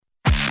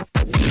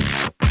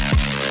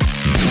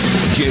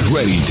Get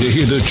ready to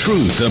hear the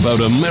truth about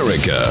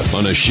America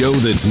on a show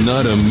that's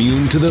not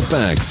immune to the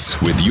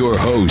facts with your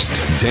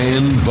host,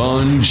 Dan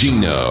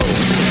Bongino.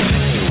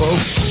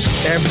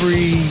 Folks,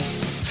 every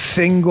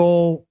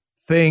single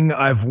thing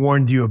I've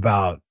warned you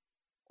about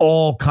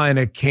all kind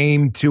of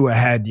came to a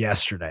head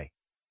yesterday.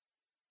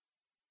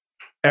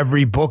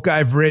 Every book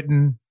I've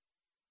written,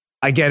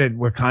 I get it,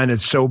 we're kind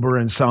of sober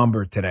and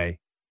somber today,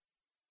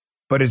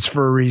 but it's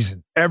for a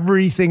reason.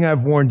 Everything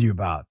I've warned you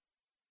about,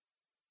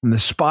 from the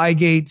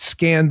Spygate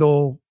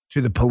scandal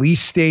to the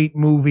Police State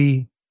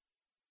movie,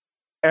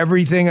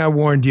 everything I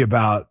warned you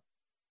about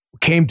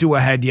came to a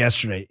head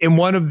yesterday in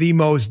one of the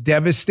most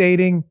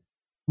devastating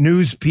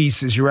news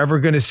pieces you're ever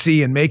going to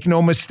see. And make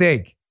no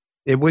mistake,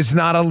 it was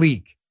not a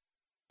leak.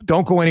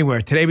 Don't go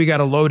anywhere. Today we got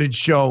a loaded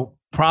show,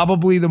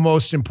 probably the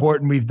most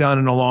important we've done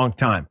in a long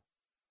time.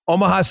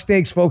 Omaha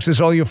Steaks, folks,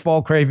 is all your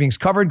fall cravings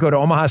covered. Go to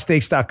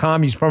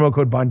omahasteaks.com. Use promo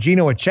code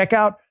Bongino at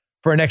checkout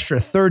for an extra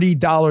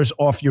 $30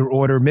 off your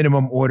order.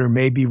 Minimum order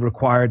may be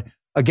required.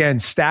 Again,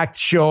 stacked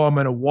show. I'm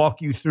going to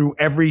walk you through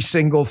every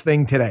single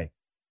thing today.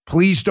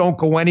 Please don't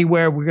go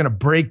anywhere. We're going to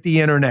break the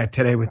internet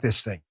today with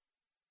this thing.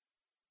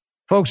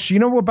 Folks, you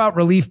know about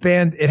Relief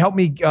Band? It helped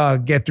me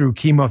get through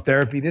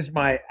chemotherapy. This is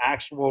my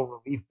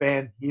actual Relief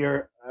Band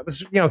here.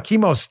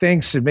 Chemo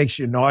stinks. It makes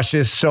you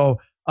nauseous. So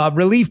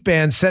Relief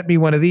Band sent me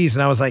one of these,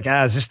 and I was like,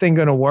 is this thing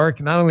going to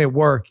work? Not only it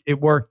worked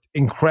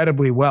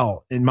incredibly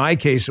well. In my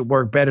case, it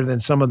worked better than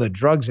some of the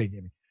drugs they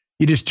gave me.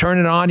 You just turn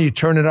it on, you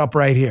turn it up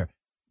right here.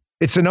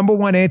 It's the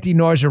 #1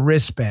 anti-nausea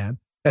wristband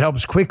that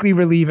helps quickly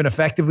relieve and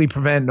effectively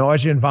prevent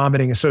nausea and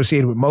vomiting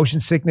associated with motion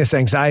sickness,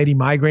 anxiety,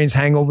 migraines,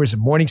 hangovers,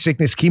 and morning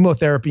sickness,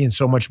 chemotherapy, and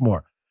so much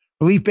more.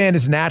 Relief Band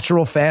is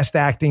natural,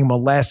 fast-acting, and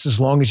will last as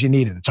long as you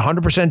need it. It's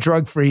 100%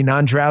 drug-free,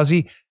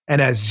 non-drowsy,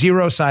 and has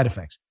zero side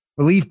effects.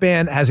 Relief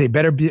Band has a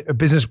Better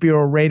Business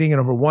Bureau rating and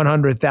over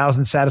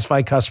 100,000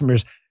 satisfied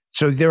customers.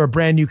 So they're a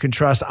brand you can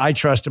trust. I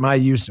trust them. I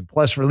use them.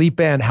 Plus, Relief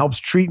Band helps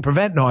treat and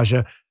prevent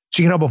nausea.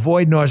 So you can help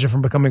avoid nausea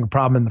from becoming a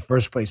problem in the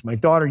first place. My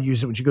daughter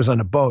used it when she goes on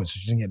a boat, so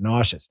she doesn't get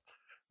nauseous.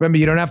 Remember,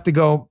 you don't have to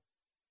go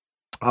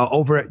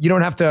you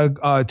don't have to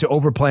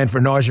overplan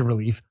for nausea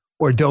relief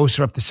or dose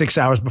for up to 6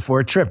 hours before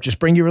a trip. Just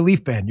bring your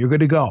Relief Band. You're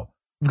good to go.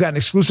 We've got an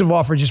exclusive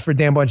offer just for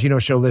Dan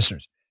Bongino Show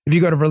listeners. If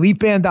you go to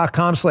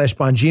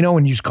reliefband.com/Bongino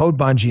and use code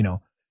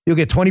Bongino, you'll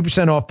get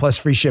 20% off plus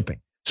free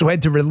shipping. So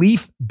head to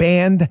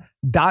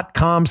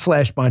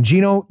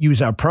reliefband.com/Bongino.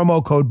 Use our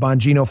promo code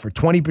Bongino for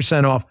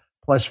 20% off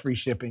plus free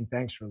shipping.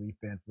 Thanks, Relief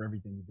Band, for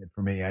everything you did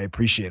for me. I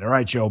appreciate it. All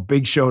right, Joe,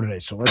 big show today,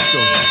 so let's go.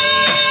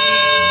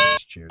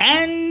 Cheers.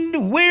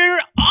 And we're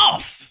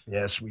off.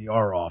 Yes, we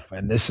are off.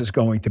 And this is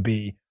going to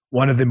be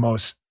one of the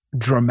most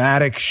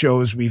dramatic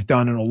shows we've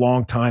done in a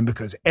long time,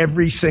 because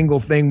every single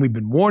thing we've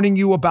been warning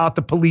you about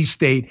the police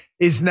state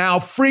is now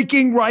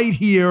freaking right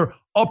here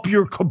up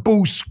your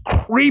caboose,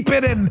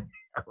 creeping in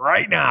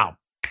right now.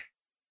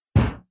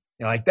 You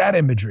like that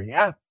imagery?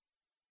 Yeah.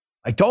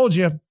 I told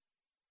you. It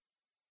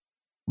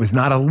was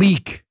not a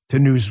leak to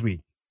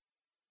Newsweek.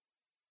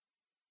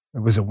 It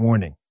was a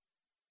warning.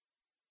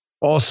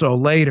 Also,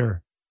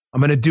 later,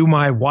 I'm going to do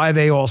my Why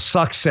They All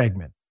Suck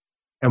segment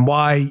and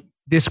why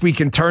we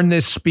can turn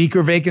this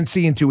speaker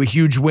vacancy into a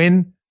huge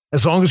win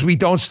as long as we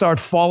don't start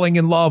falling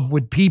in love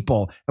with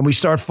people and we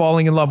start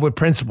falling in love with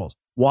principles.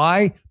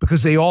 Why?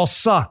 Because they all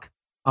suck.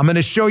 I'm going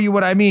to show you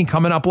what I mean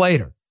coming up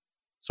later.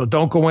 So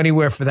don't go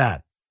anywhere for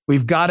that.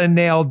 We've got to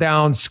nail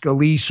down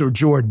Scalise or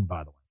Jordan,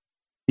 by the way.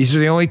 These are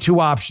the only two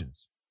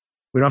options.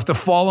 We don't have to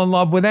fall in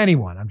love with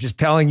anyone. I'm just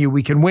telling you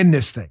we can win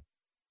this thing.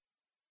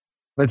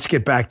 Let's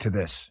get back to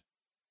this.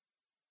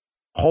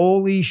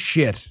 Holy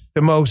shit.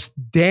 The most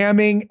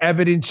damning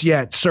evidence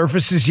yet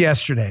surfaces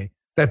yesterday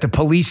that the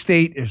police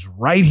state is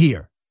right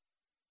here.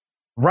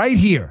 Right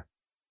here.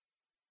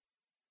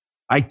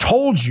 I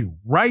told you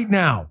right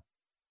now.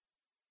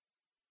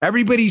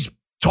 Everybody's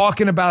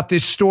talking about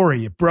this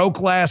story. It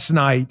broke last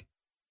night.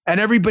 And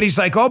everybody's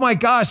like, oh my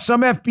gosh,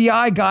 some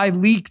FBI guy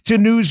leaked to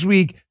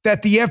Newsweek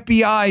that the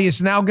FBI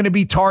is now going to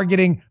be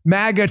targeting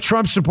MAGA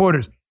Trump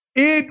supporters.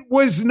 It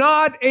was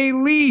not a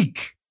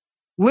leak.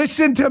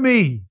 Listen to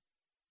me.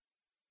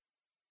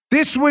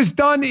 This was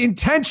done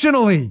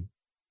intentionally.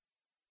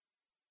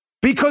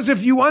 Because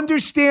if you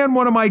understand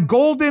one of my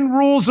golden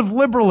rules of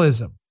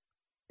liberalism,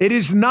 it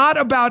is not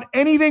about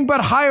anything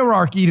but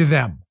hierarchy to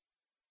them.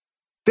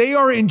 They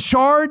are in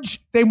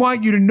charge. They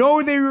want you to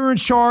know they are in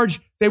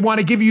charge. They want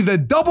to give you the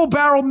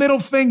double-barrel middle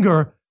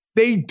finger.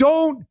 They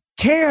don't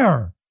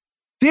care.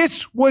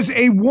 This was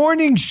a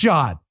warning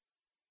shot.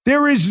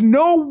 There is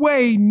no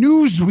way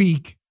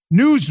Newsweek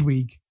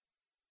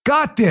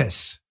got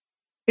this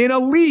in a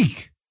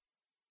leak.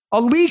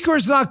 A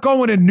leaker's not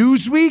going to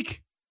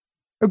Newsweek.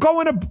 They're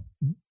going to,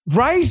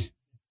 right?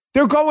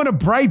 They're going to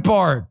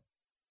Breitbart.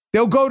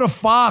 They'll go to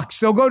Fox.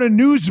 They'll go to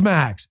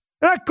Newsmax.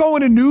 They're not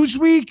going to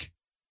Newsweek.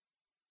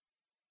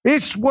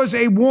 This was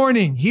a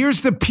warning.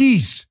 Here's the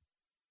piece.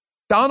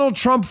 Donald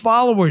Trump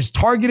followers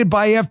targeted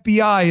by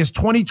FBI as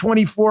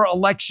 2024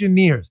 election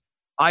nears.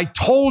 I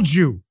told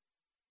you,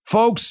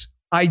 folks,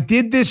 I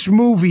did this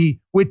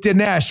movie with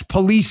Dinesh,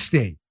 Police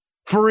State,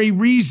 for a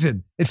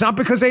reason. It's not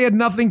because I had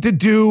nothing to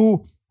do.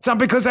 It's not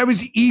because I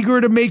was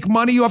eager to make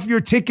money off your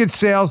ticket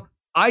sales.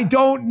 I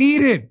don't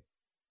need it.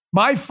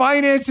 My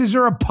finances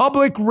are a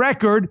public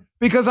record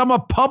because I'm a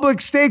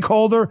public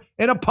stakeholder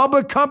in a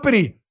public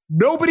company.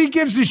 Nobody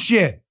gives a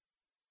shit.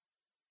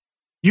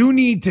 You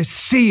need to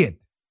see it.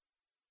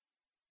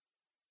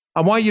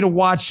 I want you to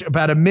watch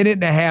about a minute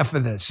and a half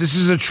of this. This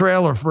is a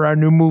trailer for our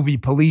new movie,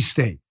 Police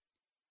State.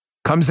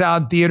 Comes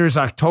out in theaters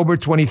October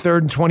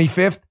 23rd and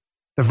 25th.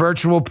 The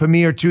virtual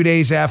premiere 2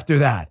 days after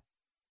that.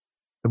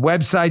 The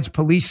website's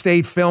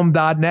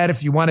policestatefilm.net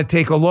if you want to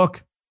take a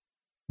look.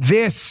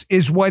 This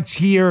is what's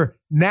here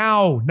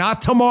now,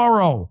 not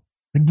tomorrow.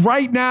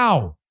 Right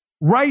now.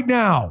 Right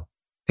now.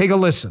 Take a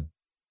listen.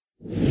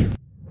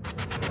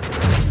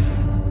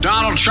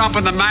 Donald Trump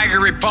and the MAGA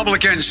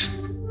Republicans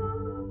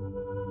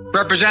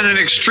represent an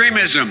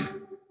extremism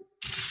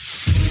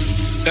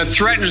that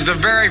threatens the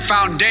very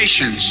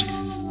foundations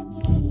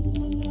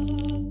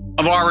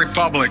of our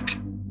republic.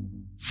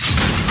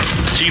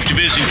 Chief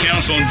Division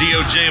Counsel and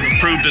DOJ have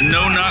approved a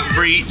no-knock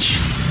for each.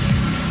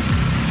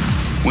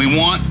 We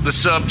want the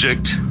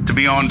subject to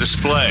be on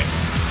display,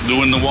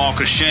 doing the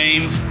walk of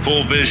shame,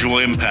 full visual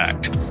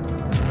impact.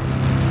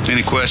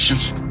 Any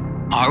questions?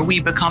 Are we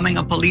becoming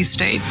a police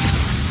state?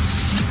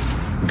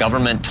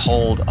 Government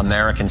told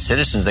American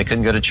citizens they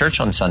couldn't go to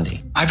church on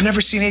Sunday. I've never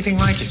seen anything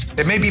like it.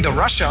 It may be the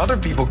Russia other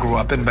people grew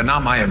up in, but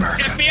not my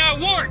America. FBI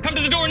warrant, come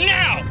to the door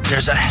now!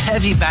 There's a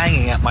heavy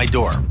banging at my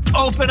door.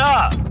 Open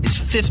up! It's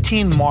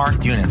 15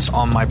 marked units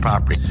on my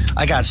property.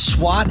 I got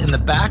SWAT in the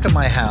back of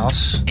my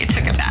house. It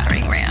took a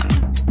battering ram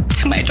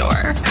to my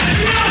door.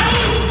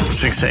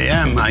 6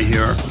 a.m., I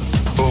hear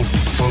boom,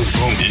 boom,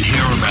 boom, and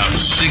hear about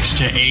 6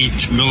 to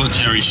 8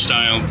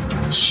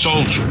 military-style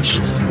soldiers,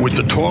 with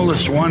the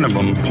tallest one of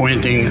them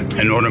pointing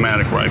an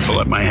automatic rifle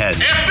at my head.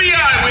 FBI, we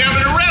have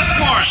an arrest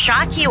warrant!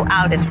 Shock you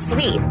out of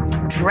sleep,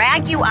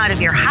 drag you out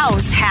of your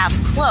house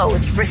half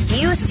clothed,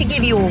 refuse to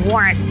give you a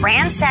warrant,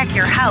 ransack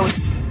your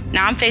house.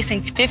 Now I'm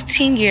facing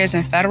 15 years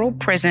in federal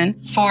prison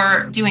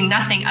for doing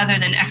nothing other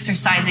than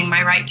exercising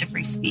my right to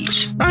free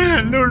speech. I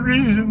had no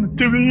reason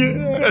to be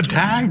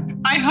attacked.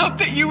 I hope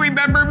that you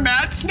remember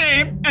Matt's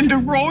name and the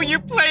role you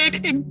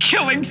played in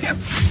killing him.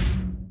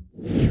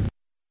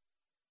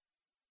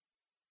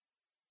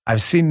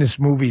 I've seen this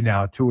movie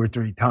now 2 or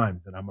 3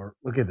 times, and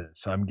look at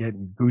this. I'm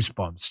getting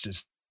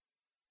goosebumps.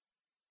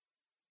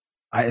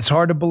 It's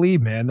hard to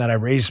believe, man, that I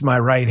raised my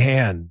right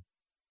hand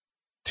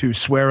to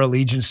swear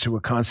allegiance to a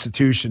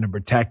constitution to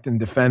protect and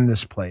defend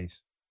this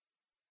place.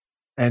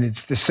 And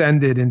it's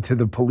descended into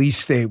the police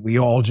state we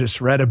all just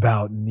read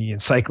about in the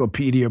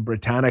Encyclopedia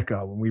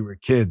Britannica when we were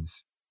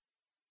kids.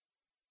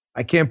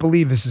 I can't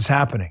believe this is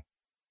happening.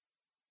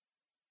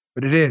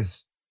 But it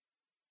is.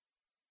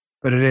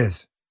 But it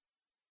is.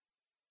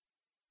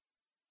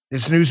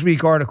 This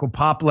Newsweek article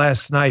popped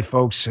last night,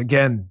 folks.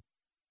 Again,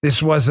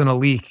 this wasn't a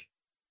leak.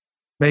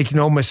 Make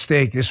no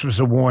mistake, this was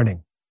a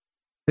warning.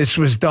 This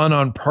was done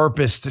on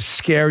purpose to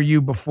scare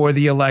you before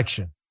the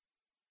election.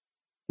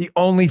 The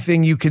only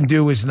thing you can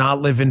do is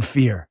not live in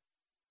fear.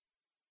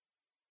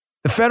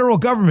 The federal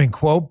government,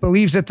 quote,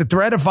 believes that the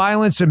threat of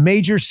violence and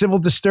major civil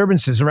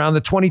disturbances around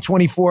the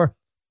 2024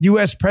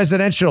 U.S.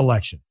 presidential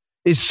election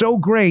is so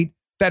great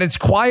that it's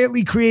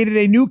quietly created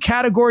a new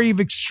category of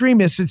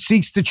extremists it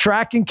seeks to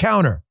track and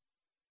counter.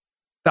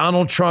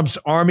 Donald Trump's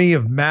army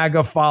of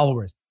MAGA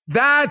followers.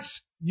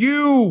 That's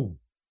you,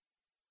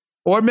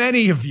 or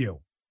many of you.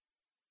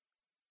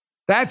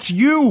 That's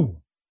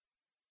you.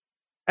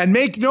 And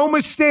make no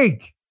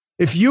mistake,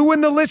 if you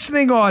in the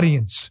listening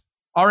audience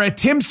are a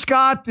Tim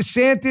Scott,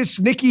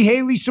 DeSantis, Nikki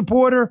Haley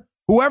supporter,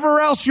 whoever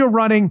else you're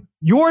running,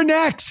 you're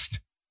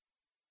next.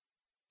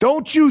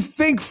 Don't you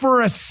think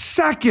for a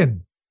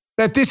second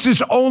that this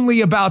is only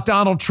about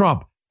Donald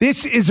Trump.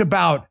 This is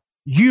about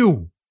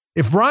you.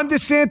 If Ron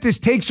DeSantis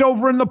takes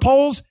over in the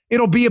polls,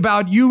 it'll be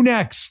about you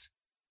next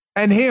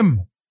and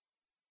him.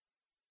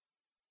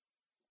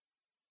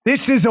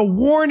 This is a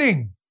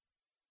warning.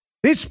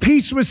 This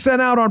piece was sent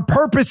out on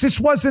purpose. This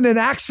wasn't an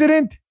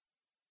accident.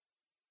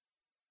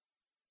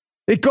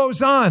 It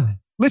goes on.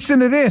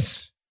 Listen to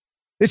this.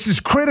 This is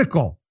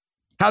critical.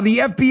 How the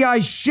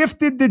FBI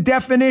shifted the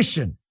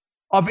definition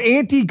of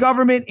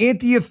anti-government,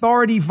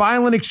 anti-authority,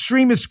 violent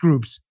extremist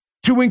groups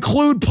to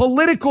include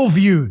political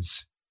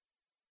views.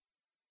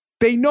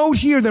 They note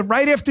here that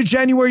right after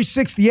January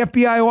 6th, the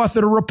FBI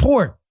authored a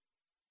report.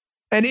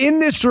 And in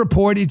this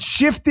report, it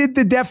shifted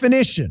the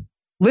definition.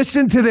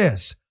 Listen to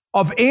this.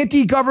 Of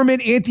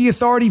anti-government,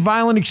 anti-authority,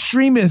 violent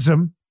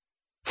extremism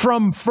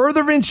from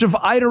furtherance of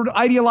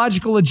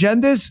ideological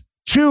agendas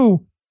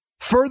to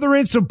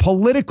furtherance of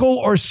political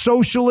or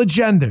social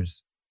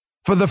agendas.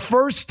 For the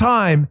first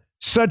time,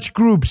 such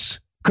groups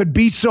could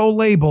be so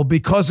labeled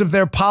because of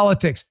their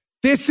politics.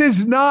 This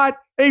is not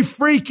a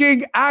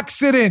freaking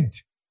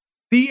accident.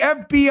 The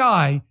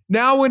FBI,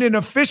 now in an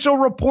official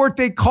report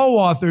they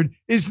co-authored,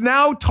 is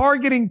now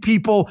targeting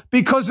people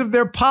because of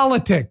their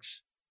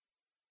politics.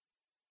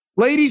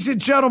 Ladies and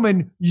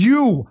gentlemen,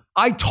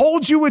 I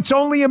told you it's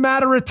only a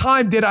matter of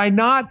time, did I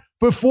not?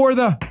 Before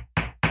the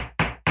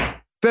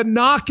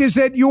knock is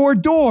at your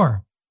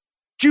door.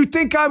 Do you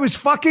think I was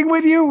fucking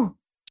with you?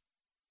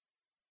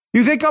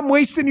 You think I'm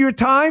wasting your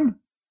time?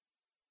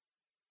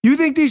 You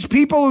think these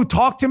people who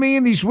talk to me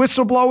and these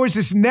whistleblowers,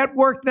 this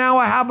network now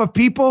I have of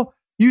people,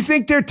 you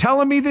think they're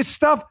telling me this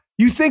stuff?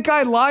 You think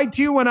I lied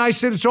to you when I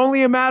said it's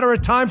only a matter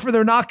of time for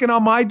their knocking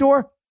on my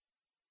door?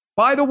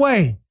 By the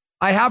way,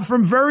 I have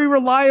from very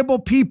reliable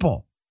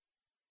people.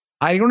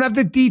 I don't have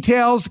the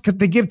details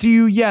to give to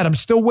you yet. I'm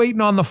still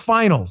waiting on the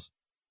finals.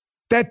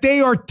 That they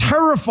are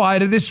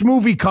terrified of this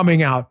movie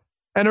coming out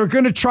and are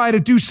going to try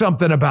to do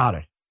something about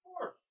it.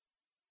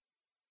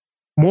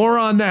 More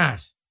on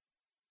that.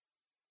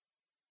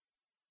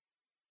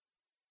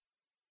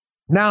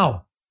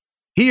 Now,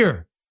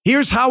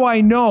 here's how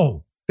I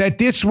know that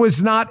this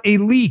was not a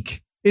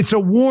leak. It's a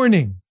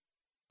warning.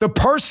 The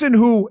person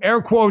who,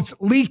 air quotes,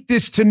 leaked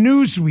this to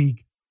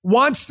Newsweek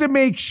wants to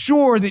make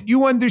sure that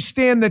you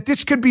understand that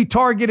this could be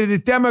targeted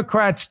at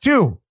Democrats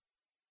too.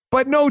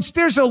 But notes,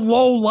 there's a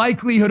low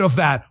likelihood of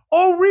that.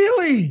 Oh,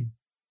 really?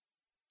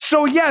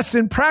 So yes,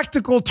 in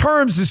practical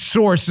terms, the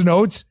source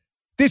notes,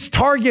 this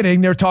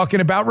targeting they're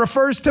talking about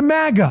refers to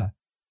MAGA,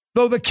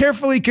 though the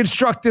carefully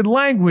constructed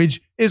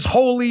language is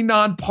wholly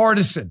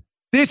nonpartisan.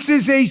 This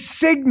is a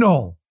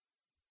signal.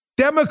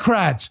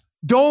 Democrats,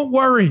 don't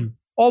worry.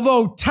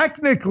 Although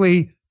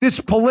technically this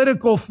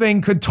political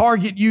thing could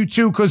target you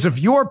too because of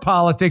your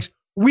politics,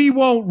 we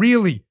won't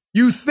really.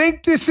 You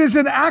think this is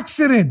an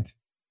accident?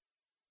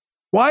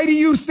 Why do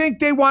you think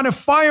they want a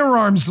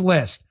firearms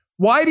list?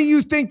 Why do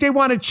you think they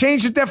want to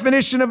change the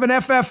definition of an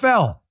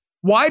FFL?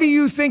 Why do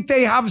you think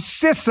they have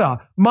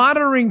CISA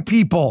monitoring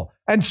people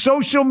and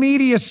social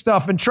media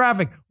stuff and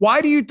traffic?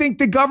 Why do you think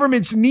the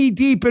government's knee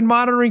deep in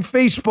monitoring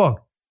Facebook?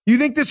 You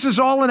think this is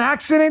all an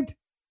accident?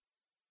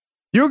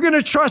 You're going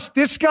to trust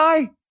this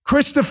guy,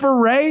 Christopher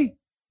Wray,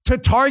 to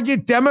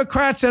target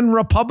Democrats and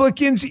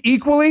Republicans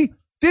equally?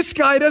 This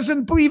guy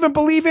doesn't even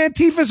believe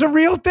Antifa is a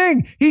real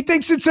thing. He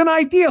thinks it's an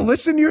idea.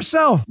 Listen to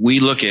yourself.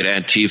 We look at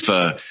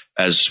Antifa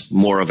as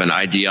more of an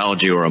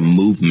ideology or a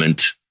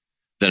movement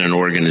than an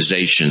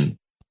organization.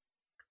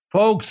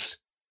 Folks,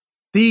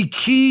 the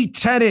key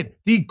tenet,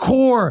 the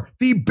core,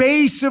 the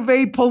base of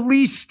a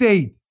police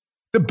state,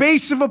 the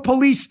base of a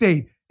police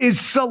state is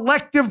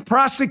selective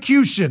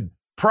prosecution.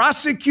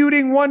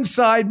 Prosecuting one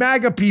side,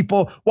 MAGA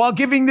people, while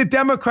giving the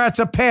Democrats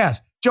a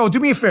pass. Joe, do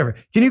me a favor.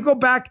 Can you go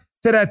back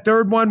to that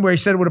third one where he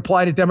said it would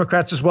apply to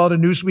Democrats as well, the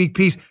Newsweek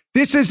piece?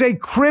 This is a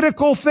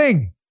critical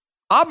thing.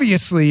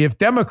 Obviously, if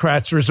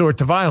Democrats resort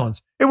to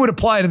violence, it would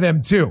apply to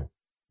them too.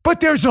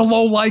 But there's a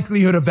low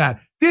likelihood of that.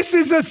 This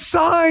is a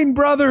sign,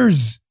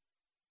 brothers.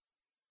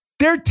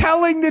 They're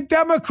telling the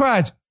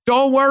Democrats,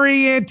 don't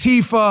worry,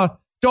 Antifa.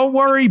 Don't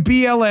worry,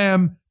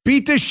 BLM.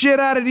 Beat the shit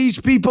out of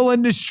these people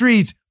in the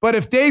streets. But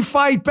if they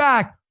fight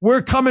back,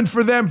 we're coming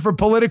for them for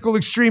political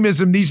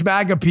extremism, these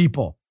MAGA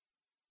people.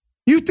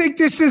 You think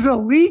this is a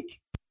leak?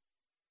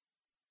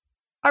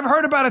 I've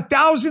heard about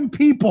 1,000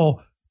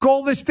 people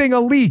call this thing a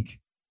leak.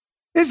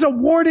 This is a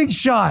warning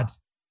shot.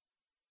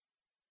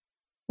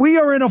 We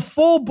are in a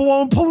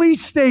full-blown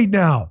police state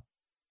now.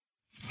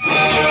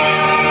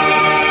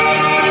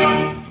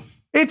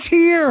 It's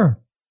here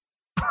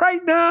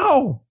right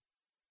now.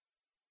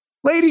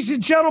 Ladies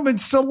and gentlemen,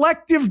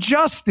 selective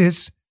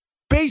justice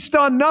based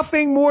on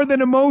nothing more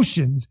than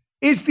emotions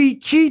is the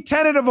key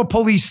tenet of a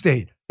police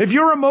state. If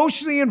you're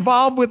emotionally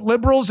involved with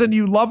liberals and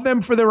you love them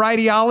for their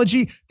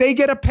ideology, they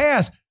get a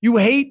pass. You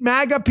hate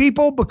MAGA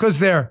people because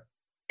they're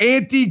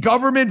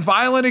anti-government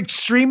violent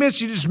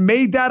extremists. You just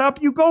made that up.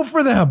 You go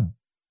for them.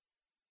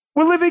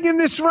 We're living in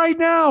this right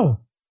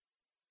now.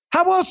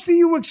 How else do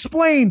you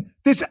explain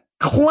this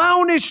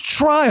clownish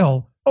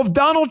trial of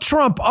Donald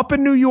Trump up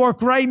in New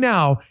York right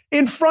now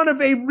in front of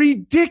a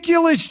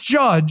ridiculous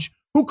judge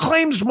who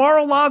claims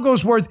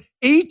Mar-a-Lago's worth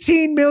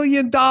 $18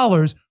 million,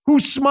 who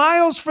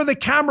smiles for the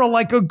camera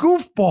like a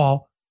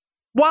goofball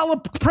while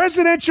a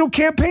presidential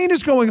campaign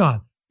is going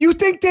on? You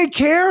think they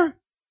care?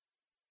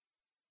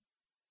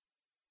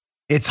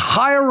 It's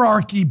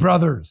hierarchy,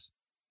 brothers.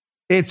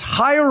 It's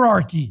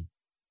hierarchy.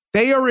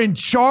 They are in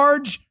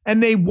charge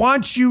and they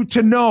want you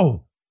to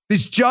know.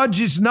 This judge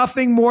is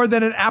nothing more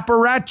than an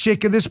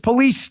apparatchik of this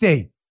police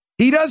state.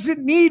 He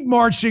doesn't need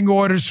marching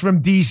orders from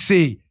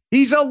D.C.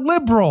 He's a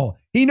liberal.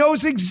 He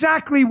knows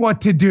exactly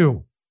what to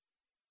do.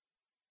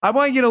 I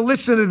want you to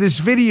listen to this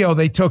video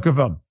they took of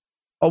him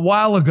a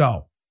while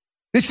ago.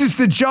 This is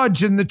the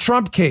judge in the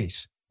Trump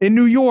case in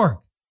New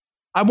York.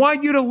 I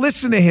want you to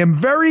listen to him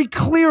very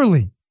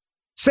clearly.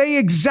 Say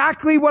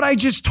exactly what I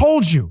just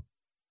told you.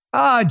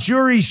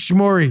 Jury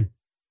schmurry.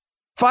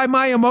 If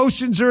my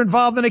emotions are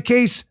involved in a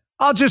case,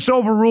 I'll just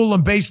overrule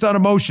them based on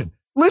emotion.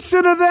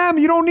 Listen to them.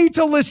 You don't need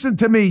to listen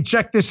to me.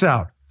 Check this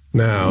out.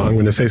 Now, I'm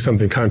going to say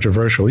something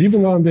controversial,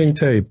 even though I'm being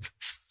taped.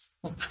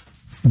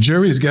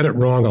 Juries get it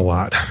wrong a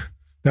lot.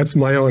 That's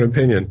my own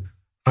opinion.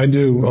 I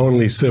do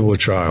only civil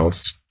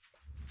trials,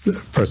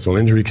 personal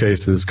injury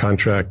cases,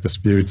 contract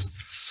disputes.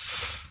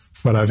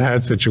 but I've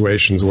had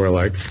situations where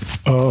like,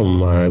 oh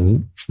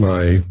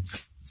my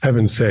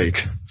heaven's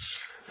sake,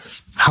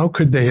 how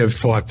could they have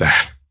thought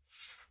that?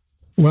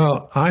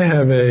 Well, I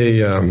have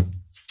a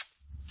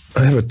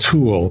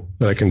tool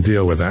that I can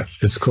deal with that.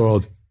 It's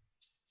called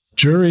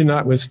judgment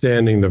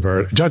notwithstanding the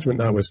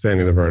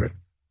verdict.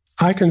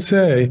 I can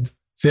say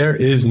there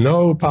is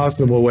no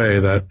possible way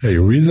that a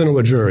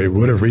reasonable jury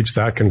would have reached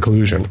that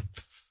conclusion.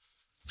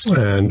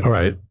 And all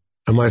right,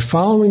 am I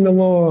following the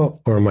law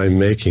or am I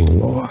making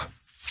law?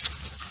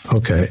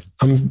 Okay,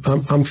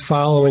 I'm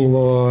following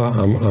law.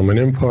 I'm an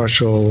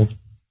impartial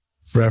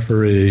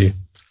referee,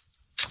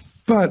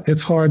 but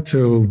it's hard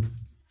to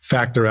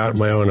factor out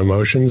my own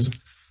emotions.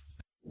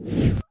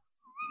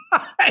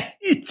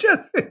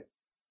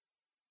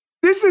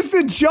 This is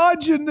the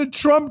judge in the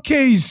Trump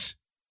case,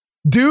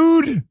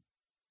 dude.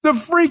 The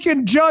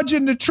freaking judge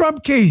in the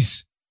Trump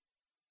case,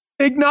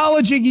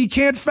 acknowledging he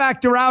can't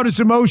factor out his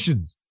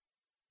emotions.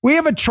 We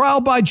have a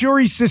trial by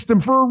jury system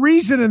for a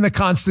reason in the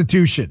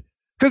Constitution,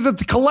 because of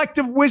the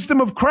collective wisdom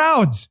of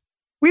crowds.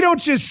 We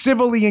don't just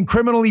civilly and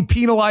criminally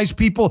penalize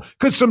people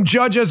because some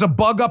judge has a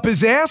bug up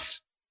his ass.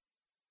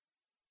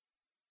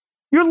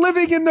 You're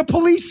living in the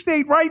police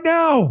state right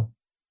now.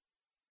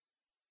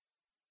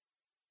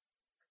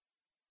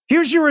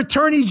 Here's your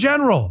attorney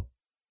general,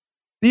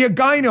 the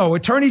Agino,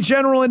 attorney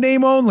general in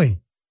name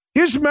only.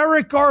 Here's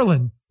Merrick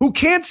Garland, who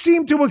can't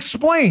seem to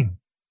explain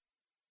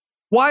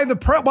why the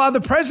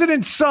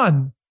president's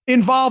son,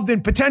 involved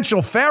in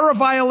potential FARA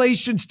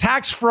violations,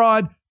 tax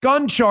fraud,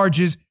 gun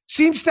charges,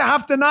 seems to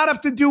not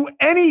have to do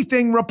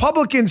anything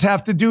Republicans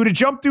have to do to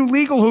jump through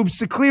legal hoops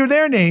to clear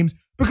their names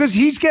because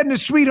he's getting a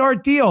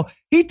sweetheart deal.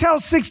 He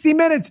tells 60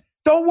 Minutes,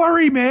 don't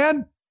worry,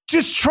 man.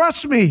 Just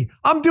trust me.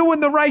 I'm doing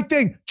the right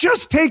thing.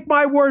 Just take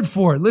my word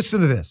for it. Listen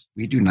to this.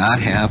 We do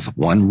not have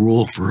one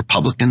rule for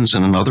Republicans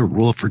and another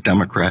rule for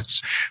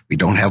Democrats. We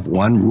don't have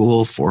one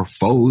rule for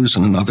foes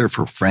and another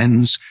for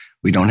friends.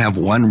 We don't have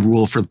one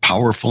rule for the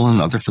powerful and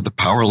another for the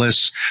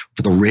powerless,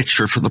 for the rich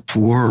or for the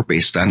poor,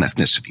 based on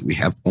ethnicity. We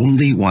have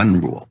only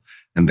one rule.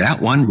 And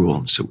that one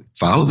rule is that we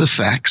follow the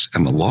facts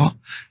and the law,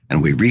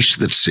 and we reach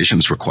the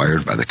decisions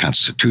required by the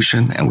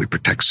Constitution, and we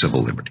protect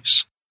civil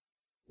liberties.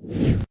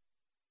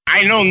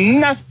 I know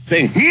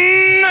nothing.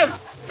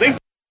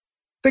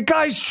 The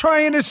guy's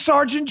trying to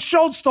Sergeant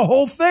Schultz the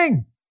whole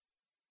thing.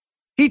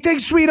 He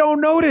thinks we don't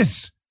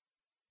notice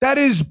that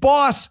his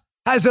boss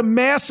has a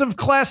massive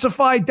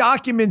classified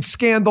documents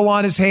scandal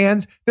on his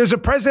hands. There's a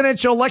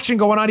presidential election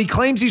going on he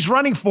claims he's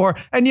running for,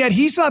 and yet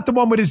he's not the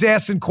one with his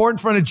ass in court in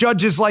front of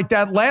judges like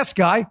that last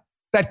guy,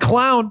 that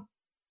clown.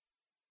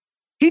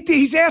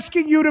 He's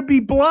asking you to be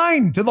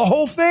blind to the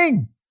whole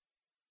thing.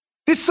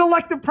 This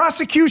selective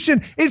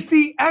prosecution is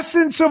the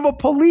essence of a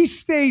police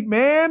state,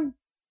 man.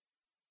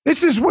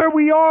 This is where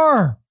we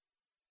are.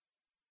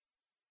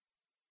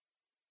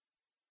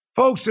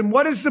 Folks, and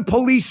what does the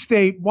police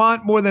state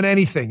want more than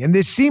anything? And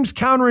this seems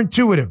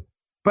counterintuitive,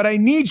 but I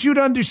need you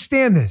to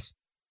understand this.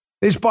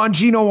 This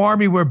Bongino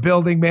army we're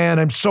building, man,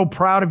 I'm so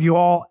proud of you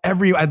all.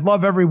 I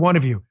love every one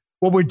of you.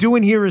 What we're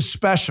doing here is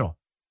special.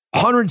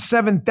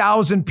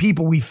 107,000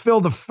 people. We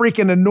filled a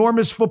freaking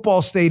enormous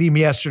football stadium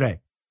yesterday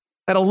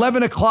at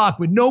 11 o'clock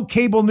with no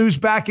cable news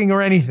backing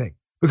or anything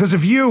because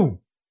of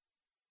you.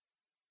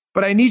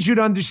 But I need you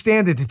to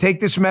understand it, to take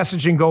this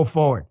message and go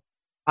forward.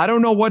 I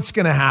don't know what's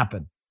going to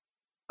happen.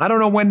 I don't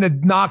know when the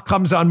knock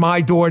comes on my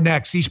door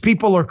next. These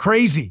people are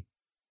crazy,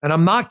 and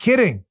I'm not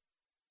kidding.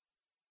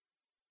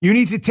 You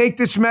need to take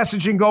this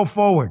message and go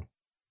forward.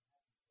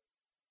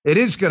 It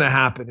is going to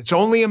happen. It's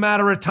only a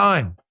matter of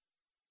time.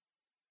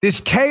 This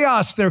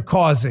chaos they're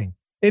causing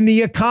in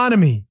the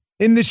economy,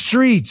 in the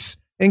streets,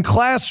 in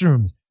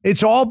classrooms,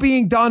 it's all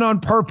being done on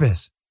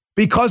purpose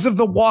because of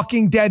the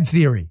Walking Dead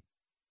theory.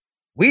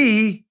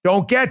 We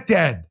don't get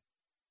dead.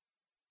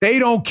 They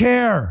don't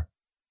care.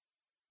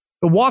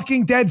 The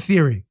Walking Dead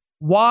theory.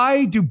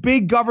 Why do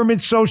big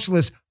government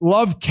socialists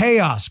love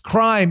chaos,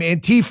 crime,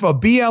 Antifa,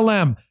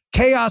 BLM,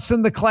 chaos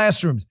in the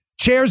classrooms,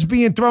 chairs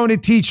being thrown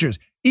at teachers,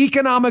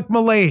 economic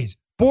malaise,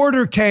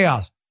 border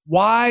chaos?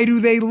 Why do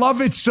they love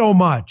it so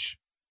much?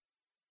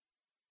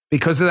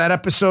 Because of that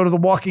episode of The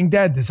Walking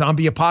Dead. The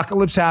zombie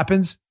apocalypse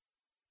happens,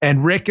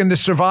 and Rick and the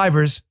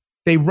survivors,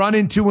 they run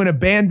into an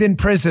abandoned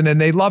prison,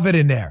 and they love it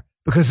in there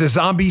because the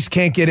zombies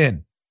can't get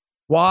in.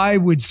 Why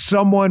would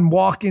someone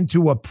walk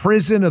into a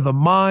prison of the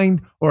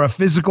mind or a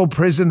physical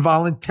prison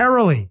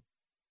voluntarily?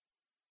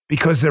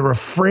 Because they're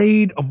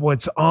afraid of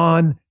what's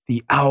on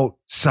the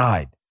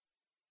outside.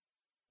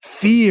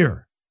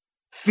 Fear.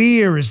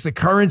 Fear is the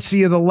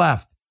currency of the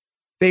left.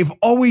 They've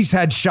always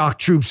had shock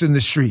troops in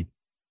the street.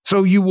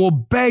 So you will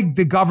beg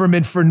the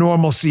government for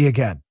normalcy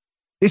again.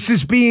 This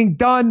is being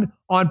done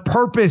on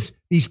purpose.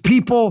 These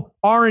people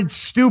aren't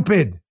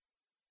stupid.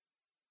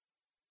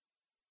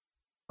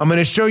 I'm going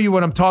to show you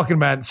what I'm talking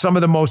about. Some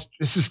of the most,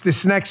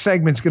 this next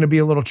segment's going to be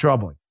a little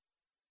troubling.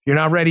 If you're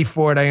not ready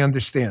for it, I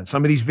understand.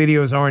 Some of these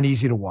videos aren't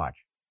easy to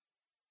watch,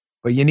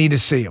 but you need to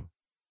see them.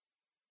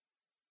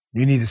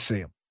 You need to see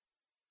them.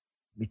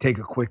 Let me take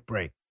a quick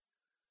break.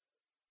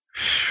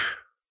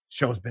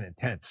 Show's been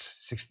intense.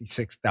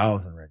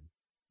 66,000 already.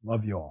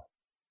 Love you all.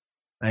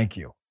 Thank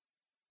you.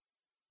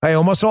 Hey,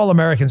 almost all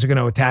Americans are going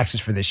to owe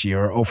taxes for this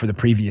year or owe for the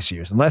previous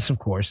years, unless, of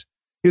course,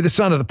 you're the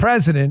son of the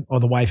president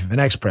or the wife of an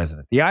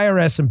ex-president. The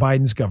IRS and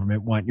Biden's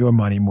government want your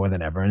money more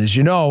than ever. And as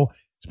you know,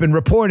 it's been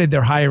reported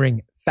they're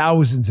hiring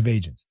thousands of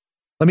agents.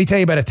 Let me tell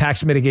you about a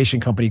tax mitigation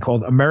company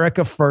called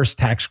America First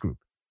Tax Group.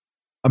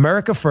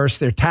 America First,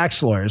 their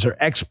tax lawyers are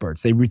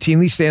experts. They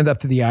routinely stand up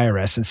to the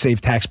IRS and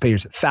save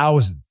taxpayers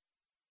thousands.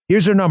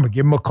 Here's their number.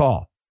 Give them a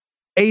call.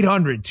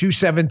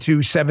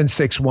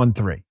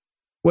 800-272-7613.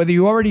 Whether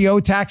you already owe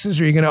taxes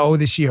or you're going to owe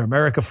this year,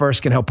 America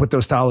First can help put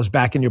those dollars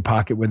back in your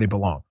pocket where they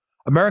belong.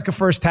 America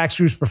First Tax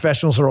Group's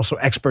professionals are also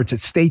experts at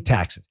state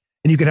taxes,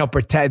 and they can help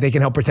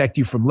protect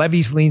you from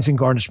levies, liens, and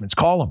garnishments.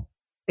 Call them,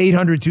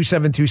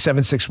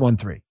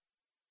 800-272-7613.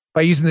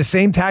 By using the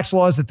same tax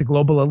laws that the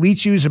global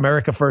elites use,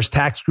 America First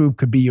Tax Group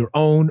could be your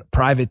own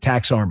private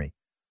tax army.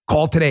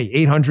 Call today,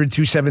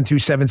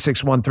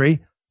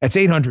 800-272-7613. That's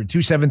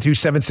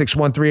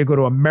 800-272-7613. Or go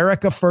to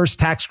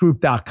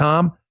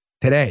americafirsttaxgroup.com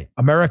today,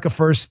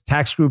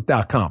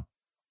 americafirsttaxgroup.com.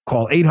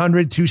 Call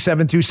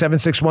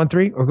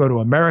 800-272-7613 or go to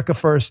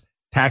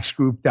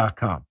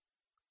americafirsttaxgroup.com.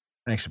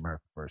 Thanks,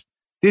 America First.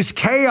 This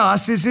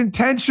chaos is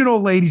intentional,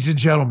 ladies and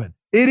gentlemen.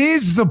 It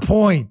is the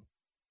point.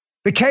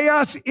 The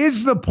chaos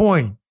is the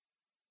point.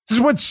 This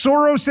is what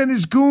Soros and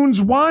his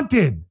goons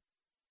wanted.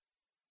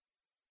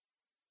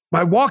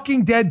 My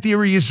Walking Dead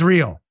theory is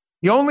real.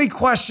 The only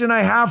question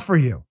I have for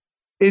you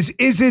is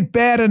it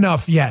bad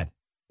enough yet?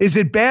 Is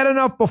it bad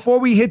enough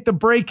before we hit the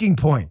breaking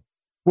point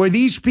where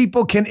these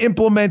people can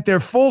implement their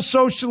full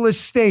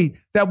socialist state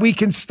that we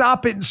can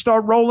stop it and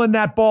start rolling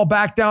that ball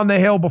back down the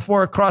hill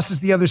before it crosses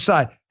the other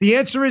side? The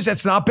answer is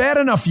that's not bad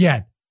enough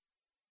yet.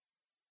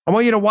 I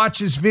want you to watch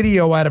this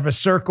video out of a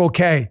Circle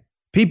K.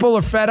 People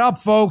are fed up,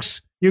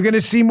 folks. You're going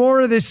to see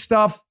more of this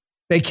stuff.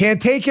 They can't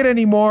take it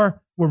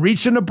anymore. We're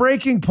reaching a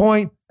breaking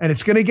point, and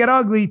it's going to get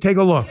ugly. Take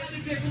a look.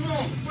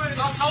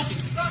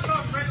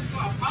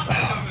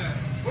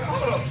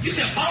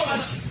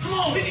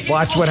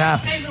 Watch what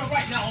happens.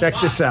 Check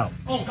this out.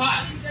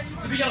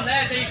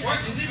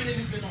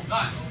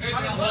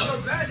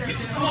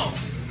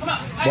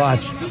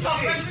 Watch.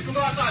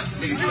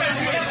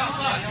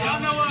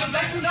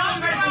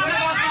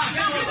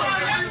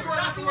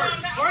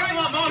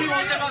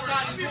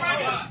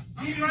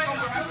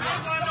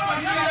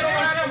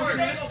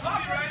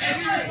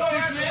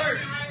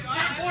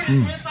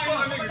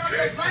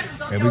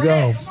 Here we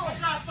go.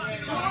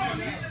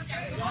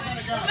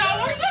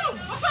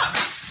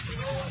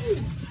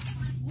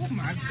 Oh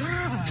my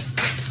God.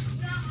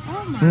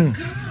 Oh my God.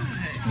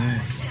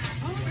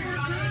 Oh my God.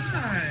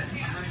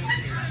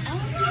 Oh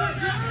my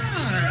God.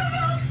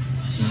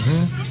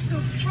 What the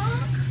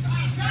fuck?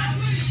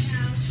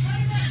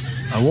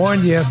 I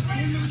warned you.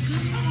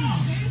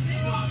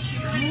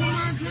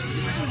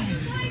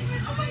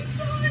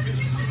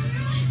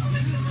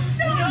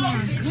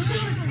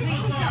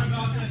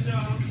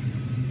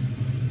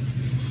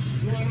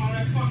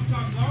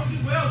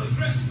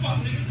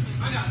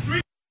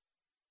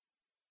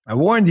 I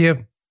warned you.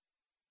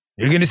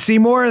 You're going to see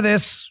more of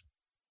this.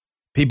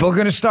 People are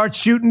going to start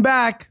shooting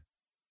back.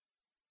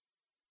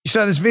 You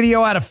saw this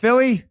video out of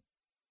Philly?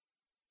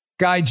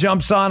 Guy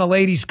jumps on a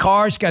lady's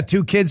car. She's got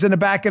two kids in the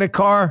back of the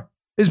car.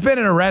 There's been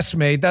an arrest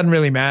made. Doesn't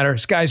really matter.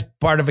 This guy's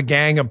part of a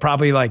gang of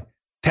probably like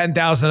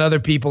 10,000 other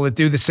people that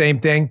do the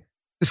same thing.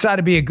 Decided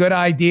to be a good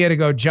idea to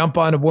go jump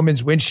on a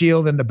woman's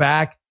windshield in the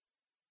back.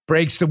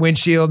 Breaks the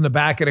windshield in the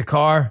back of the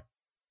car.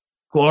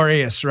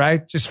 Glorious,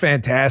 right? Just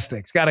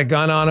fantastic. He's got a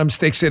gun on him,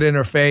 sticks it in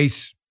her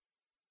face.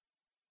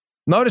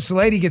 Notice the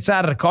lady gets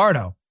out of the car,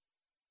 though,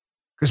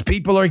 because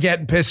people are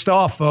getting pissed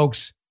off,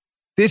 folks.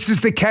 This is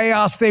the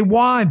chaos they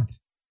want.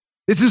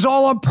 This is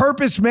all on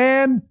purpose,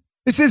 man.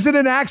 This isn't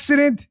an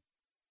accident.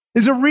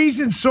 There's a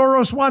reason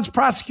Soros wants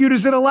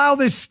prosecutors that allow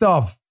this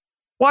stuff.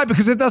 Why?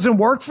 Because it doesn't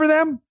work for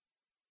them?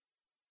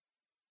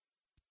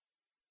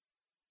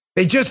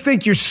 They just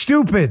think you're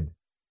stupid.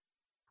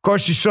 Of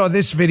course, you saw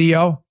this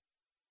video.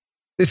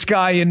 This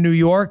guy in New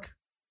York,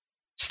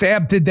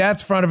 stabbed to death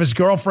in front of his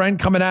girlfriend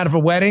coming out of a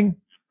wedding.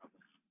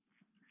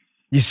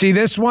 You see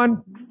this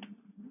one?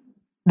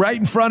 Right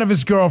in front of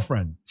his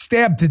girlfriend,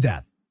 stabbed to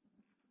death.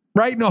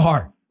 Right in the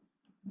heart.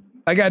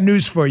 I got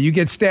news for you. You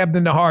get stabbed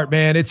in the heart,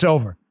 man, it's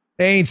over.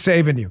 They ain't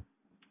saving you.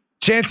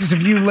 Chances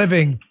of you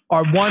living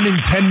are 1 in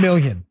 10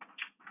 million.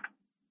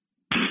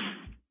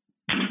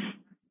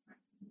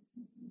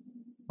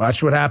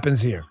 Watch what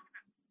happens here.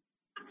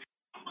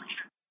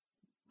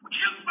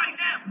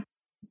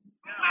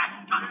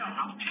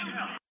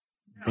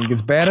 Think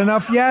it's bad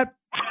enough yet?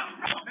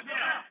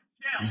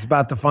 He's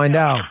about to find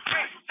out.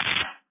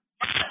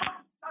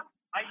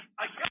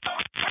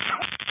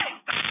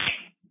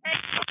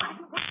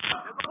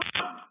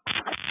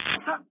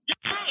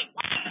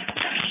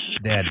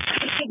 Dead.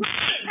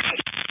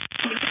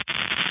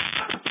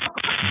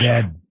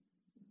 Dead.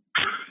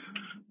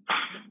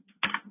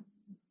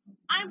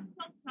 I'm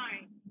so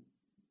sorry.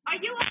 Are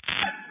you?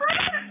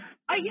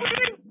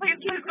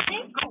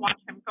 Go watch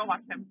him. Go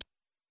watch him.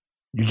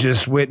 You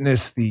just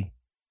witnessed the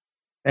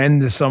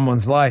end of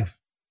someone's life.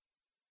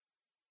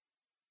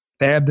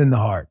 Stabbed in the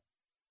heart.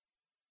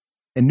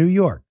 In New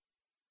York.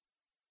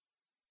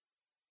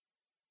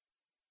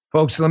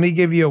 Folks, let me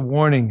give you a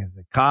warning as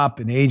a cop,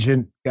 an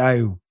agent, guy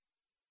who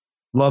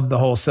loved the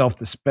whole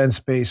self-defense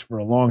space for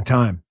a long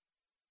time.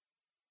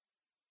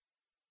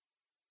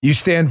 You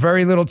stand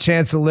very little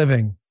chance of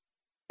living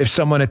if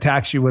someone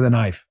attacks you with a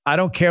knife. I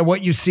don't care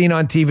what you've seen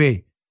on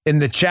TV. In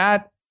the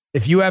chat,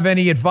 if you have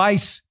any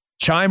advice,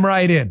 chime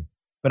right in.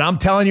 But I'm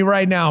telling you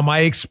right now, my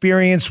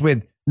experience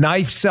with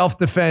knife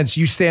self-defense,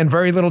 you stand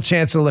very little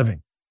chance of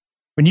living.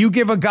 When you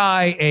give a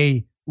guy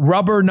a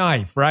rubber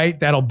knife, right,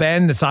 that'll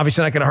bend, it's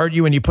obviously not going to hurt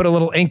you, and you put a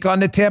little ink on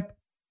the tip,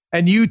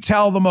 and you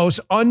tell the most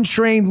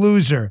untrained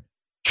loser,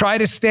 try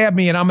to stab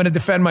me and I'm going to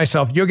defend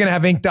myself, you're going to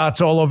have ink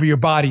dots all over your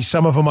body,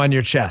 some of them on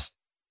your chest.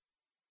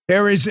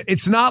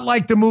 It's not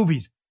like the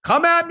movies.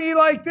 Come at me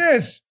like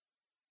this,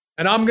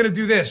 and I'm going to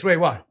do this. Wait,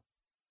 what?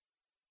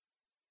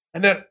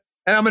 And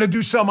I'm going to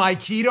do some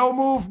Aikido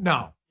move?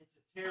 No.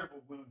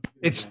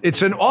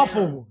 It's an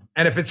awful wound.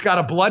 And if it's got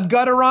a blood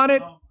gutter on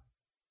it,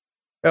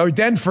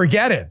 then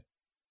forget it.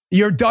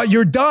 You're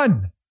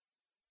done.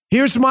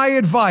 Here's my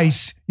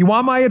advice. You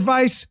want my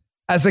advice?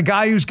 As a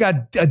guy who's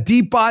got a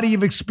deep body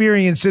of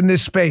experience in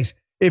this space,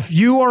 if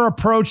you are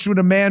approached with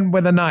a man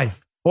with a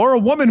knife or a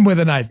woman with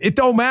a knife, it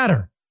don't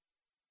matter.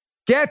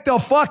 Get the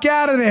fuck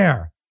out of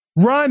there.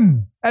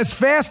 Run as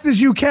fast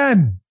as you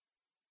can.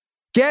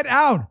 Get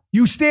out.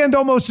 You stand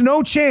almost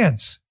no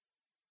chance.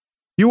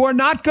 You are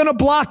not going to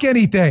block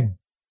anything.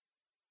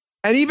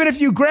 And even if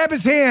you grab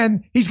his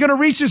hand, he's going to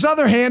reach his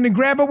other hand and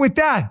grab it with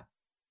that.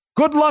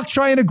 Good luck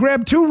trying to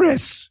grab two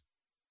wrists.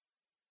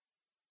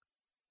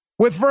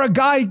 For a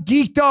guy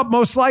geeked up,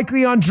 most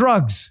likely on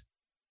drugs,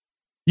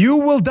 you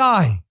will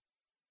die.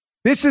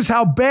 This is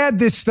how bad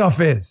this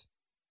stuff is.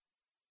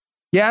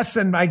 Yes,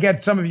 and I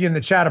get some of you in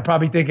the chat are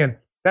probably thinking,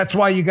 that's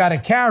why you got to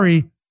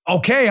carry.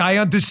 Okay, I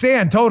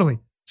understand, totally.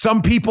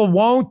 Some people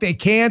won't, they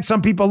can't.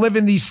 Some people live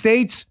in these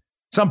states.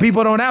 Some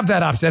people don't have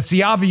that option. That's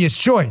the obvious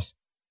choice.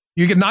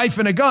 You get a knife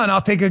and a gun,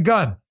 I'll take a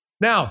gun.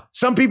 Now,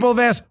 some people have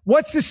asked,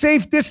 what's the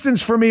safe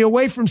distance for me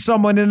away from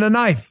someone in a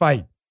knife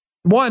fight?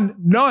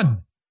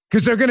 None,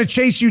 because they're going to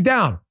chase you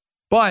down.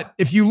 But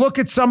if you look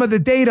at some of the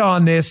data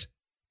on this,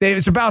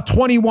 it's about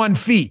 21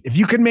 feet. If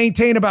you can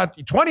maintain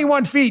about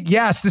 21 feet,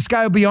 yes, this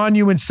guy will be on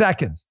you in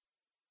seconds.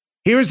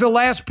 Here's the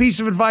last piece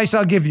of advice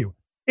I'll give you.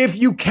 If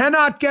you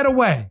cannot get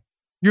away,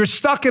 you're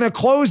stuck in a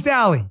closed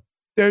alley,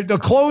 the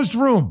closed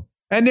room,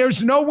 and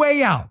there's no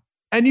way out,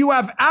 and you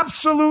have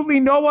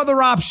absolutely no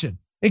other option,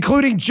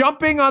 including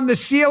jumping on the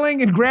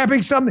ceiling and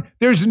grabbing something,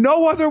 there's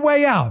no other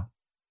way out.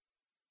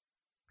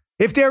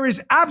 If there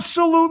is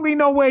absolutely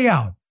no way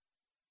out,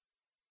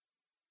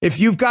 if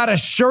you've got a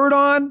shirt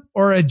on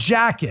or a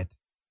jacket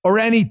or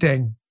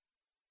anything,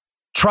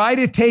 try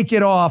to take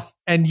it off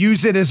and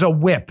use it as a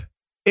whip.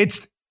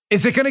 Is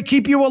it going to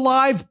keep you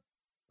alive?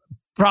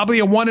 Probably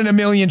a 1 in a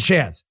million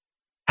chance.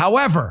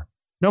 However,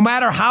 no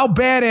matter how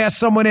badass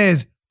someone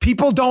is,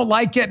 people don't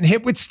like getting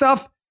hit with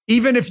stuff.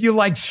 Even if you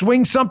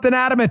swing something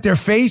at them at their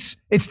face,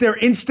 it's their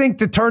instinct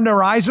to turn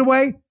their eyes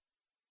away.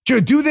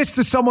 Do this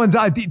to someone's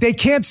eye. They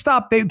can't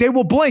stop. They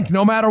will blink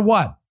no matter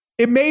what.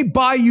 It may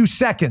buy you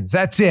seconds.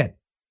 That's it.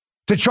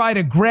 To try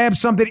to grab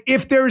something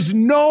if there's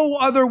no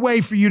other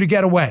way for you to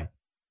get away.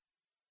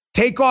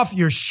 Take off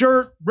your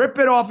shirt, rip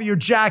it off of your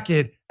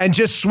jacket, and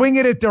just swing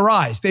it at their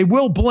eyes. They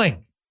will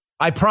blink.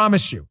 I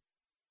promise you.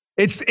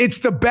 It's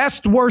the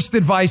best, worst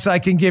advice I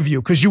can give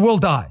you because you will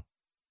die.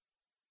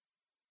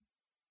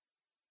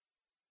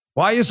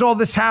 Why is all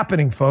this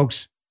happening,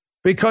 folks?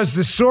 Because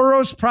the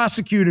Soros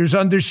prosecutors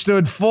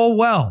understood full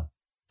well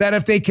that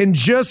if they can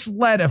just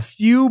let a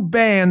few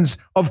bands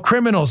of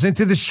criminals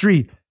into the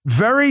street,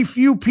 very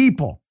few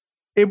people,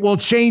 it will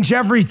change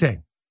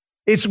everything.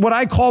 It's what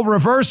I call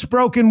reverse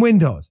broken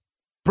windows.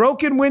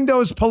 Broken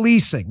windows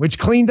policing, which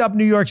cleaned up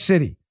New York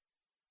City.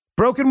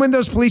 Broken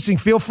windows policing,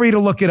 feel free to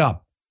look it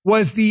up,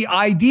 was the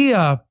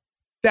idea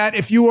that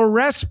if you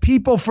arrest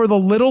people for the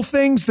little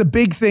things, the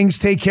big things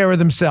take care of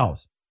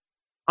themselves.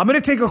 I'm going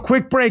to take a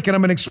quick break and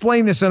I'm going to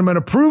explain this and I'm going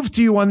to prove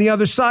to you on the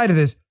other side of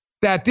this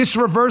that this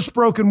reverse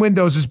broken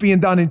windows is being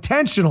done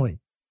intentionally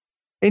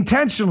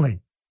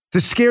to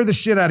scare the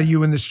shit out of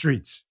you in the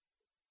streets.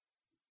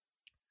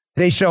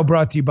 Today's show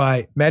brought to you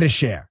by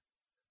MediShare.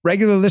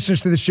 Regular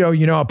listeners to the show,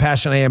 you know how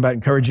passionate I am about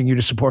encouraging you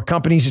to support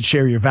companies that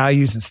share your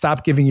values and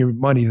stop giving your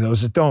money to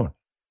those that don't.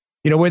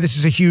 You know where this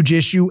is a huge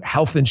issue?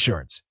 Health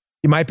insurance.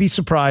 You might be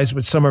surprised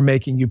what some are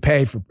making you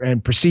pay for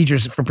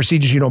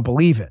procedures you don't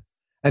believe in.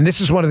 And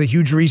this is one of the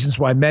huge reasons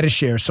why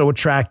MediShare is so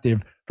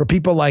attractive for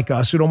people like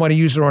us who don't want to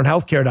use their own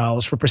healthcare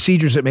dollars for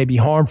procedures that may be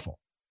harmful.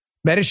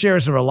 MediShare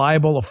is a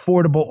reliable,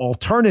 affordable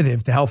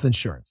alternative to health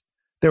insurance.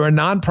 They're a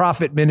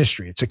nonprofit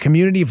ministry. It's a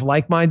community of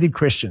like-minded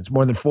Christians,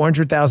 more than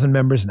 400,000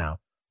 members now.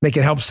 They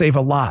can help save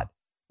a lot.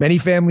 Many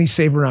families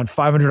save around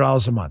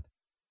 $500 a month.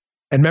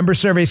 And member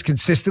surveys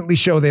consistently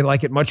show they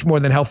like it much more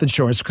than health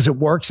insurance because it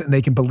works and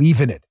they can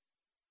believe in it.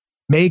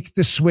 Make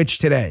the switch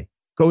today.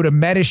 Go to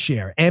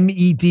Metashare,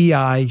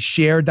 MEDI,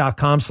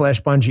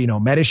 share.com/Bongino,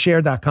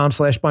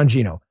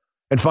 metashare.com/Bongino,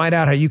 and find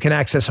out how you can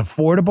access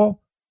affordable,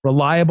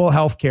 reliable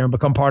healthcare and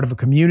become part of a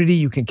community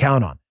you can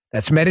count on.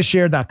 That's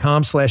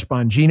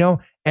metashare.com/Bongino,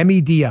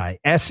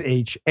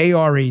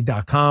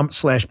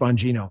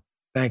 MEDISHARE.com/Bongino.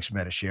 Thanks,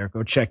 Metashare.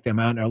 Go check them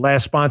out. And our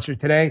last sponsor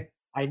today,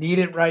 I need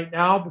it right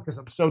now because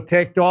I'm so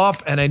ticked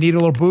off and I need a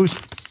little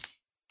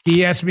boost.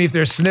 He asked me if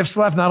there's sniffs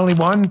left. Not only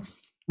one,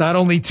 not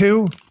only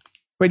two,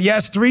 but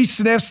yes, 3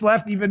 sniffs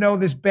left, even though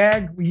this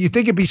bag, you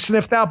think it'd be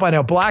sniffed out by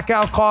now.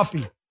 Blackout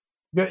coffee.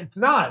 It's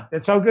not.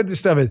 That's how good this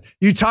stuff is.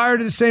 You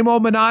tired of the same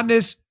old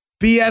monotonous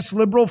BS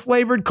liberal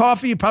flavored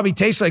coffee? It probably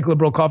tastes like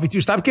liberal coffee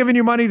too. Stop giving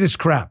your money this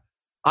crap.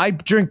 I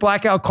drink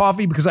Blackout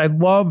coffee because I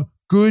love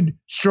good,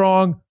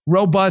 strong,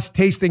 robust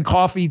tasting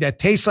coffee that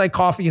tastes like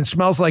coffee and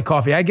smells like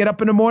coffee. I get up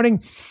in the morning,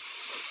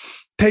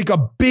 take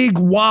a big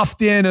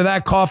waft in of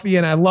that coffee,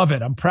 and I love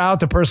it. I'm proud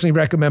to personally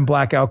recommend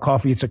Blackout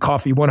coffee. It's a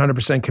coffee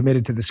 100%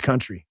 committed to this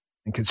country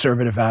and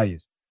conservative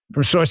values.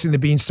 From sourcing the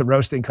beans to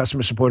roasting,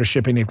 customer support, or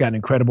shipping, they've got an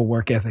incredible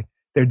work ethic.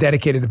 They're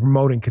dedicated to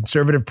promoting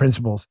conservative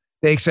principles.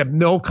 They accept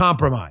no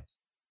compromise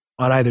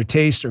on either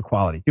taste or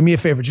quality. Do me a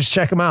favor, just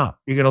check them out.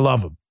 You're going to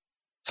love them.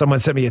 Someone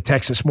sent me a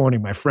text this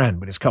morning, my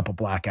friend, with his cup of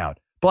Blackout.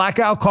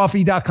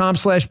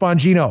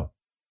 Blackoutcoffee.com/Bongino.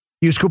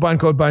 Use coupon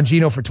code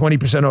Bongino for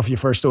 20% off your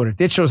first order.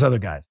 Ditch those other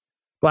guys.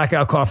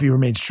 Blackout Coffee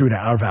remains true to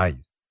our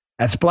values.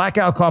 That's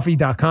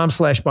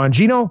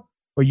blackoutcoffee.com/Bongino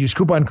or use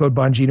coupon code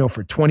Bongino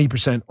for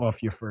 20%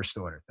 off your first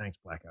order. Thanks,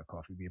 Blackout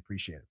Coffee. We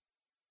appreciate it.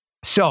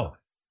 So,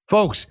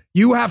 folks,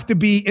 you have to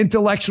be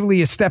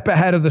intellectually a step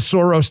ahead of the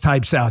Soros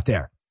types out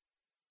there.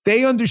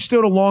 They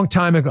understood a long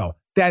time ago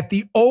that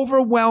the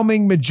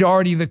overwhelming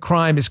majority of the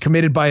crime is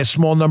committed by a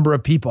small number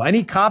of people.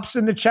 Any cops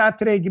in the chat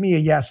today? Give me a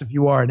yes if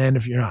you are, an N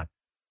if you're not.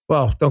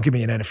 Well, don't give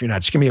me an N if you're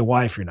not. Just give me a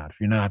Y if you're not. If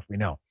you're not, we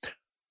know.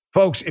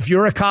 Folks, if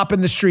you're a cop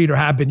in the street or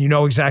have been, you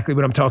know exactly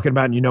what I'm talking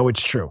about and you know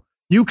it's true.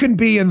 You can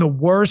be in the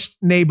worst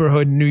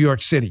neighborhood in New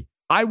York City.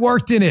 I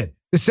worked in it,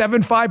 the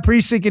 7-5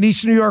 precinct in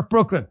East New York,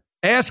 Brooklyn.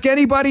 Ask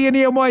anybody in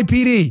the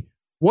NYPD,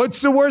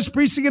 what's the worst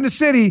precinct in the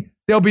city?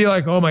 They'll be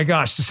like, oh my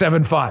gosh, the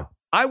 7-5.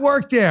 I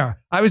worked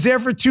there. I was there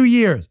for 2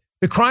 years.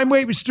 The crime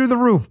rate was through the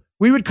roof.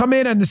 We would come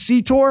in on the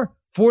C tour,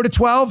 4 to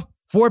 12,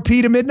 4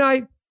 p to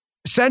midnight.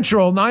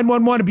 Central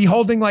 911 would be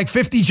holding like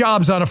 50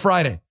 jobs on a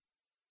Friday.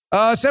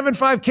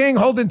 7-5 King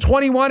holding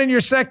 21 in your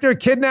sector,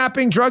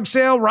 kidnapping, drug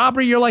sale,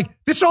 robbery. You're like,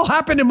 this all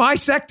happened in my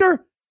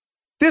sector?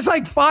 There's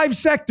like 5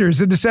 sectors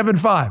in the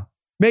 7-5,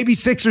 maybe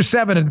 6 or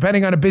 7, and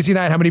depending on a busy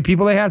night, how many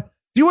people they had.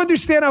 Do you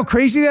understand how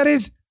crazy that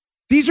is?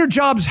 These are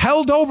jobs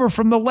held over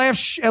from the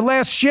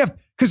last shift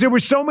because there were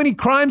so many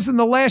crimes in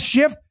the last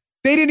shift,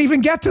 they didn't even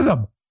get to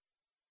them.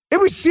 It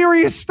was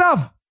serious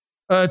stuff.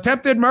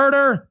 Attempted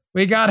murder.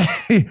 We got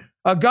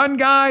a gun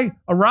guy,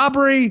 a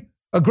robbery,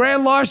 a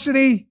grand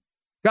larceny.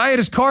 Guy had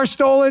his car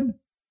stolen.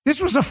 This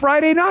was a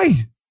Friday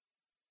night.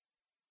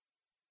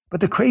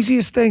 But the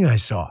craziest thing I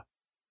saw,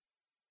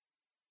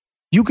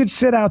 you could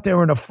sit out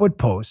there in a foot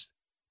post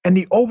and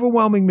the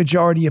overwhelming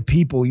majority of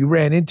people you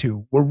ran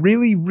into were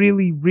really,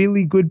 really,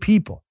 really good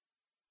people.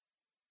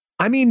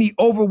 I mean, the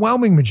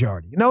overwhelming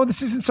majority. You know,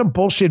 this isn't some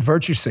bullshit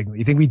virtue signal.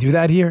 You think we do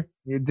that here?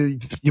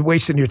 You're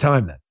wasting your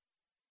time then.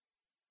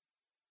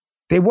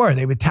 They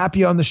would tap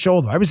you on the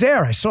shoulder. I was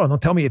there. I saw it.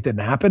 Don't tell me it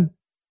didn't happen.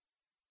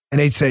 And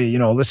they'd say, you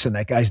know, listen,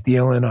 that guy's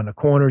dealing on the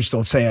corners.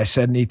 Don't say I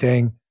said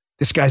anything.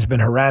 This guy's been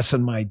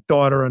harassing my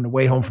daughter on the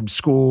way home from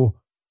school.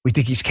 We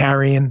think he's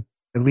carrying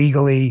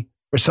illegally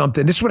or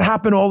something. This would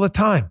happen all the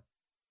time.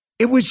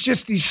 It was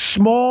just these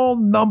small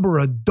number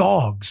of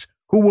dogs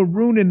who were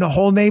ruining the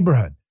whole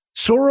neighborhood.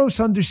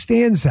 Soros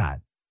understands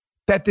that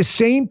the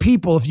same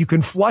people, if you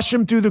can flush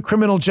them through the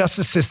criminal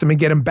justice system and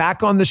get them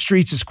back on the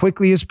streets as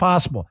quickly as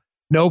possible,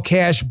 no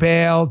cash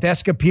bail,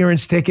 desk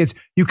appearance tickets,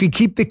 you can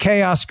keep the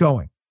chaos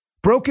going.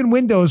 Broken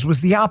windows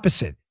was the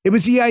opposite. It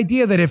was the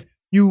idea that if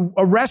you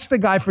arrest the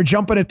guy for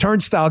jumping a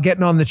turnstile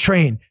getting on the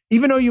train,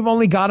 even though you've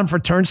only got him for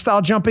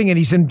turnstile jumping and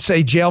he's in,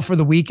 say, jail for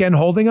the weekend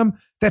holding him,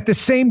 that the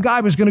same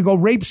guy was going to go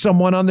rape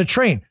someone on the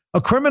train.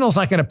 A criminal's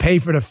not going to pay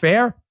for the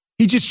fare.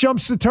 He just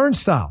jumps the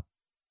turnstile.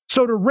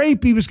 So the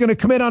rape he was going to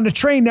commit on the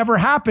train never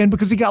happened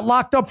because he got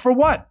locked up for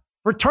what?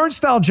 For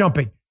turnstile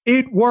jumping.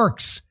 It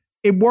works.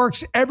 It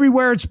works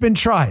everywhere it's been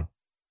tried.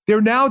 They're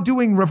now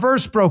doing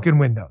reverse broken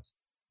windows.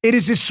 It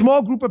is this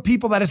small group of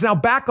people that is now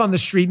back on the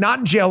street, not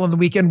in jail on the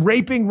weekend,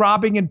 raping,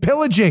 robbing, and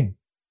pillaging.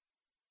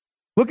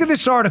 Look at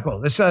this article.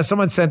 This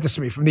someone sent this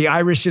to me from the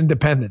Irish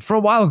Independent for a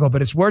while ago,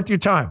 but it's worth your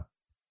time.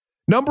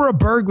 Number of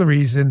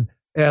burglaries in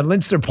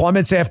Leinster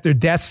plummets after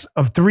deaths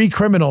of 3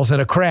 criminals in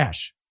a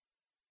crash.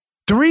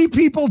 3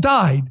 people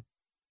died,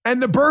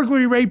 and the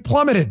burglary rate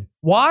plummeted.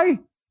 Why?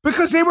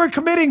 Because they were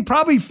committing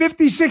probably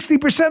 50,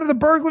 60% of the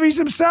burglaries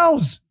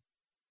themselves.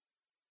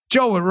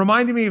 Joe, it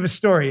reminded me of a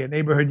story, a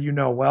neighborhood you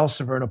know well,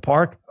 Severna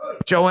Park.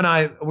 Joe and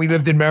I, we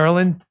lived in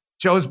Maryland.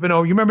 Joe's been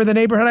over. You remember the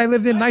neighborhood I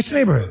lived in? Nice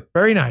neighborhood.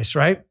 Very nice,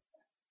 right?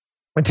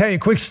 I'll tell you a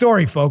quick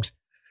story, folks.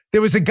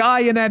 There was a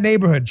guy in that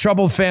neighborhood,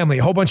 troubled family,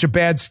 a whole bunch of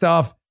bad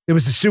stuff. There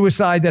was a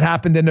suicide that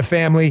happened in the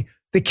family.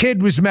 The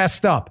kid was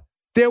messed up.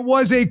 There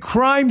was a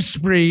crime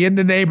spree in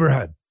the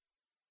neighborhood.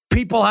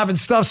 People having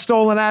stuff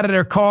stolen out of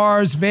their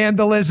cars,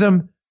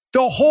 vandalism.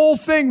 The whole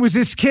thing was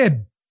this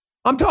kid.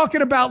 I'm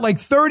talking about like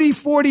 30,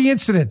 40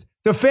 incidents.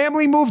 The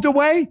family moved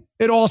away.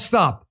 It all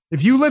stopped.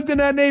 If you lived in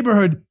that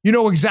neighborhood, you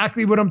know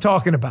exactly what I'm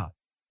talking about.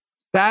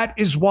 That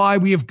is why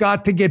we have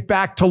got to get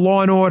back to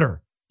law and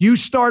order. You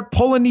start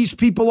pulling these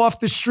people off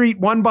the street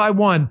one by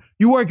one,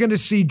 you are going to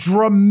see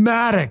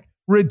dramatic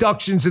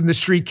reductions in the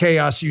street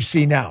chaos you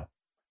see now.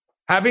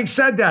 Having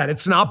said that,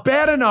 it's not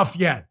bad enough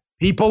yet.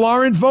 People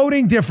aren't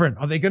voting different.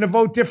 Are they going to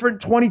vote different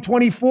in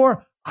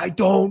 2024? I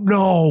don't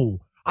know.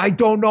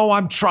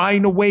 I'm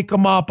trying to wake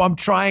them up. I'm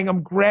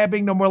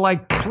grabbing them. We're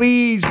like,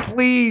 please,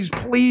 please,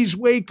 please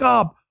wake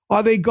up.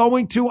 Are they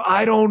going to?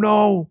 I don't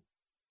know.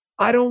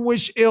 I don't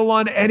wish ill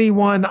on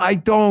anyone. I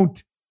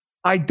don't.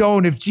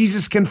 If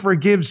Jesus can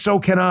forgive, so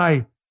can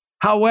I.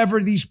 However,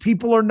 these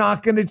people are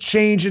not going to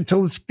change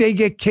until they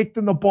get kicked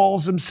in the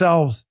balls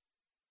themselves.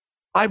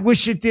 I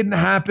wish it didn't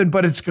happen,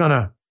 but it's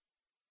gonna.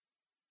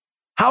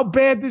 How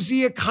bad does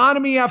the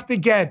economy have to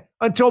get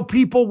until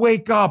people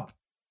wake up?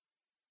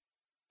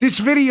 This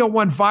video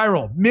went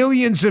viral.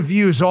 Millions of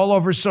views all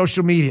over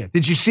social media.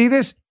 Did you see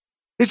this?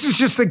 This is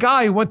just a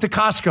guy who went to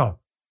Costco.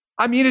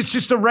 I mean, it's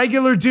just a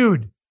regular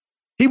dude.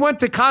 He went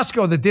to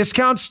Costco, the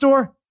discount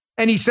store,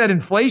 and he said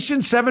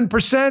inflation,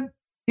 7%.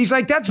 He's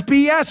like, that's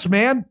BS,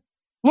 man.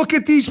 Look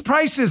at these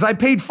prices. I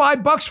paid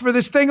 $5 for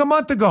this thing a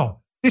month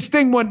ago. This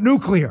thing went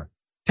nuclear.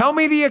 Tell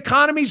me the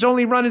economy's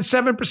only running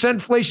 7%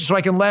 inflation so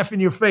I can laugh in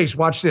your face.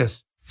 Watch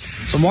this.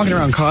 So I'm walking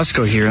around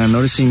Costco here and I'm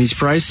noticing these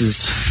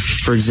prices.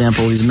 For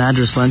example, these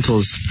Madras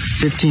lentils,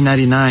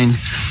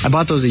 $15.99. I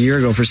bought those a year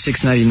ago for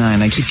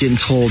 $6.99. I keep getting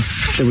told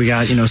that we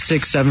got,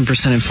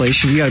 6-7%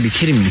 inflation. You got to be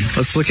kidding me.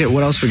 Let's look at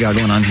what else we got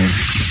going on here.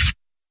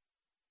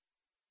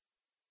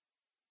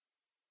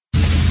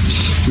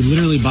 We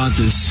literally bought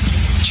this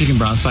chicken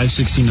broth,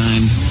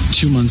 $5.69,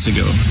 2 months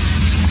ago.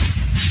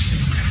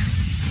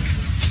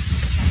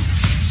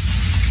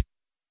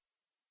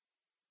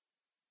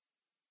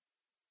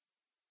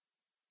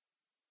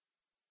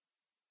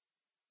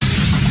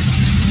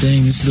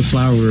 Dang, this is the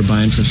flour we were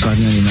buying for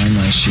 $5.99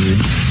 last year.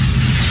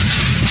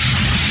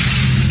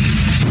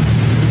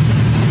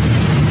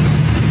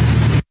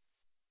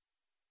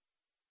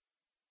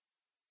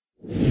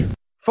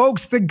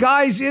 Folks, the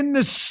guy's in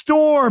the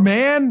store,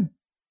 man.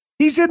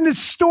 He's in the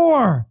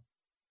store.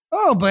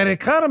 Oh, but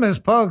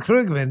economist Paul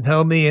Krugman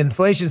told me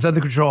inflation's under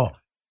control.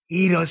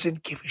 He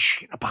doesn't give a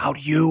shit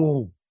about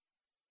you.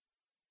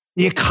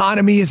 The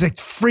economy is a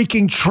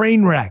freaking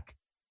train wreck.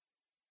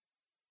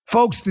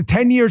 Folks, the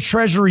 10-year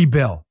Treasury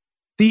bill,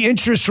 the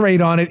interest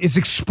rate on it is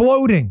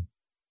exploding.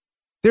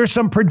 There's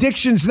some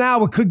predictions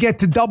now it could get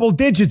to double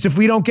digits if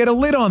we don't get a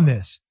lid on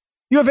this.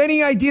 You have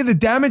any idea the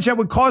damage that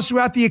would cause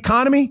throughout the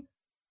economy?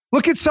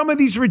 Look at some of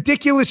these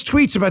ridiculous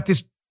tweets about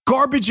this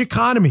garbage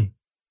economy.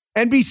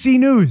 NBC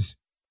News.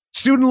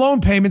 Student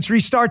loan payments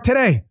restart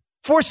today,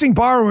 forcing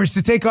borrowers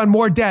to take on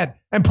more debt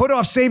and put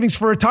off savings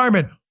for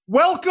retirement.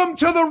 Welcome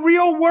to the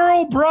real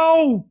world,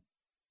 bro.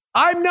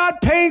 I'm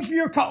not paying for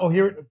your Oh,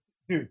 here it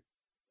Dude,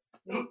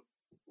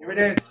 here it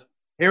is.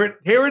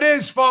 Here it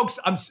is, folks.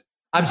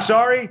 I'm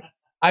sorry.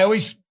 I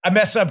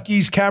mess up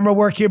Guy's camera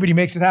work here, but he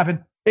makes it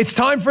happen. It's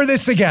time for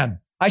this again.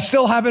 I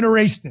still haven't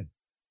erased it.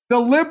 The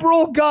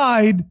Liberal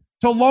Guide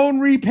to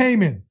Loan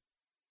Repayment.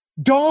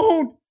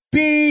 Don't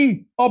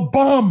be a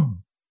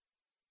bum.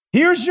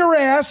 Here's your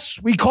ass.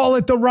 We call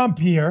it the rump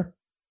here.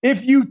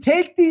 If you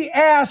take the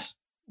ass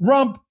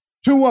rump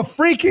to a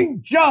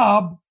freaking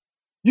job,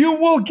 you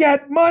will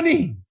get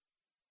money.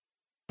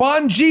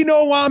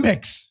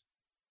 Bonginonomics.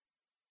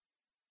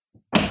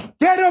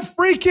 Get a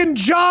freaking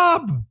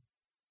job.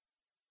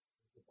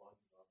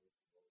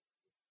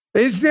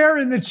 Is there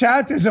in the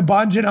chat, there's a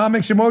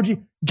Bonginomics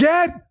emoji?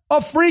 Get a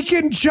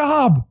freaking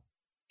job.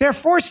 They're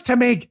forced to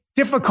make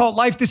difficult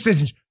life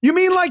decisions. You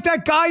mean like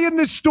that guy in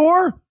the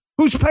store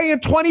who's paying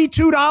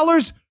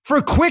 $22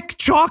 for quick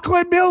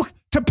chocolate milk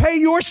to pay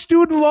your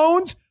student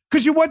loans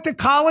because you went to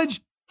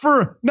college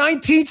for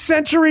 19th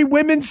century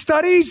women's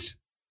studies?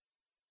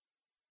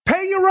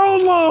 Pay your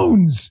own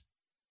loans.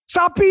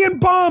 Stop being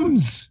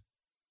bums.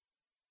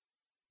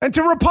 And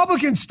to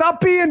Republicans,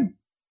 stop being,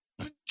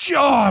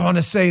 I want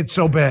to say it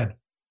so bad.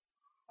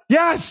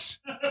 Yes.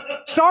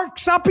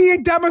 Stop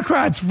being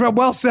Democrats.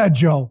 Well said,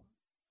 Joe.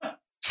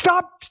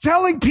 Stop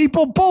telling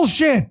people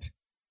bullshit.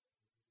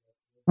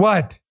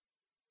 What?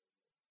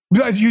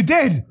 You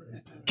did.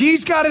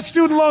 Guy's got a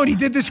student loan. He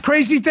did this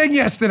crazy thing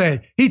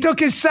yesterday. He took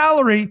his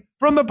salary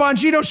from the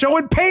Bongino show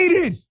and paid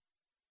it.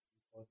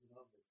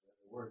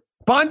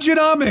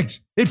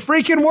 Bonginomics. It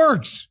freaking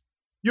works.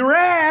 Your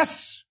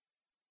ass.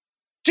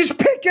 Just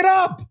pick it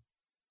up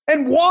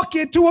and walk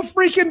it to a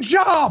freaking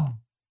job.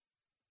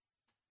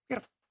 Get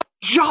a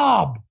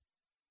job.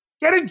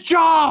 Get a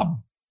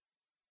job.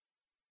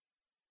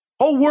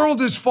 Whole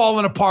world is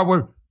falling apart.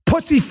 We're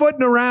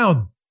pussyfooting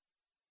around.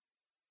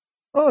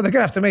 Oh, they're going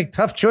to have to make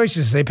tough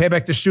choices as they pay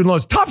back their student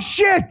loans. Tough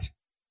shit. It's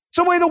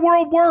the way the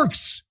world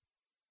works.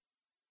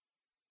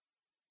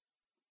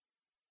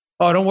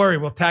 Oh, don't worry.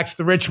 We'll tax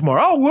the rich more.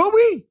 Oh, will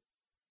we?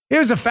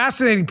 Here's a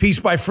fascinating piece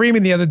by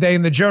Freeman the other day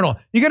in the Journal.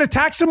 You going to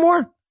tax them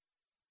more?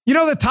 You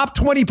know, the top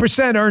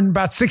 20% earn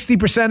about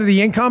 60% of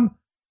the income,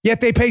 yet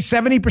they pay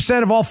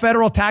 70% of all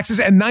federal taxes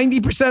and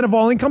 90% of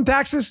all income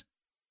taxes?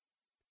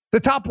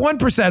 The top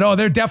 1%, oh,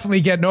 they're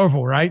definitely getting over,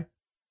 right?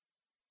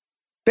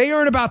 They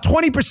earn about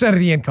 20% of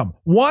the income.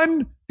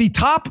 The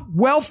top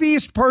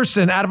wealthiest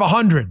person out of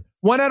 100,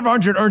 1 out of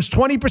 100 earns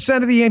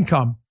 20% of the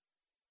income,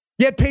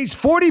 yet pays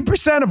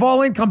 40% of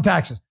all income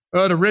taxes.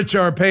 Oh, the rich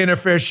aren't paying their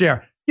fair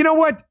share. You know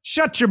what?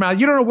 Shut your mouth.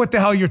 You don't know what the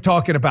hell you're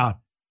talking about.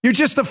 You're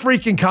just a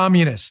freaking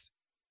communist.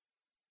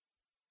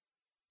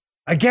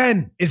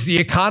 Again, is the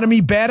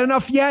economy bad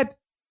enough yet?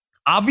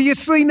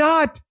 Obviously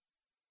not.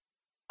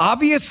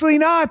 Obviously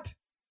not.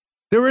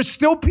 There are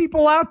still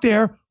people out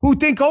there who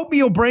think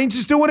Oatmeal Brains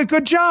is doing a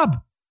good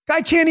job.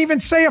 Guy can't even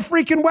say a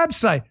freaking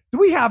website. Do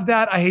we have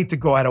that? I hate to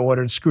go out of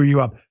order and screw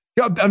you up.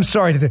 I'm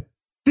sorry.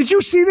 Did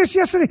you see this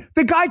yesterday?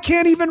 The guy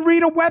can't even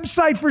read a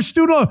website for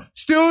student loan.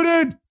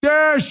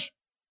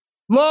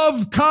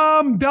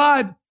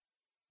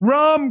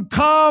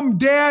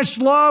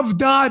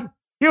 Student-lovecom.rumcom-love.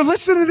 Here,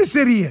 listen to this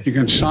idiot. You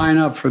can sign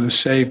up for the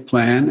SAVE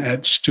plan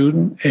at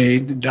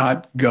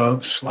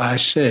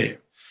studentaid.gov/save.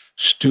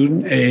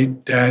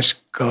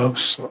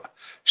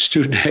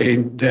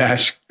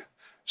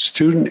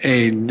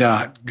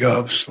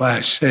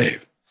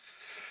 studentaid.gov/save.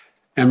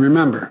 And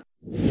remember,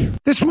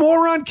 this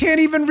moron can't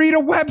even read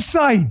a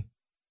website.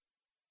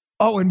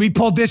 Oh, and we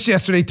pulled this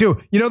yesterday too.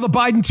 You know the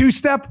Biden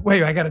two-step?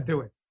 Wait, I got to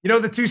do it. You know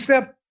the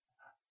two-step?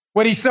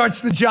 When he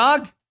starts to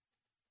jog?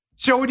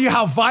 Showing you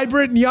how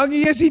vibrant and young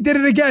he is. He did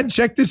it again.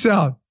 Check this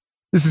out.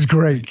 This is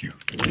great. Thank you.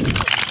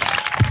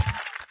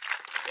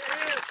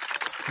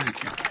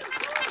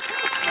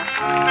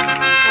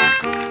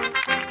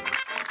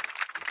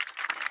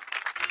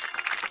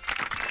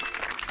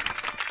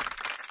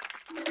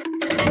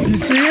 You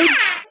see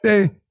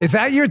it? Is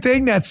that your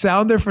thing? That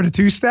sounder for the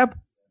two-step?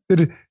 He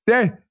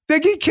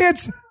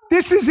can't.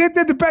 This is it.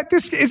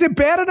 Is it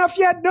bad enough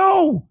yet?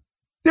 No.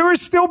 There are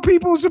still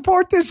people who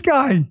support this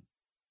guy.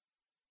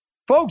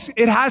 Folks,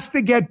 it has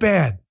to get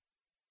bad.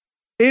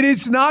 It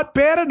is not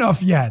bad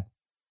enough yet.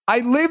 I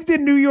lived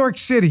in New York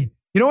City.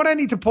 You know what I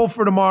need to pull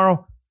for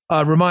tomorrow?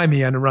 Remind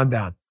me on the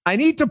rundown. I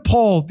need to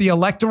pull the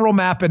electoral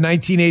map in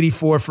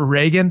 1984 for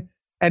Reagan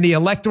and the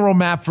electoral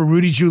map for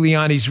Rudy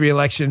Giuliani's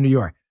reelection in New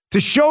York to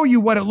show you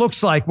what it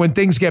looks like when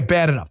things get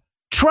bad enough.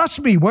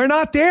 Trust me, we're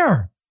not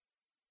there.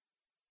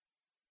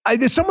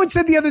 Someone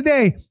said the other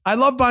day, I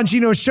love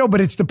Bongino's show,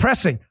 but it's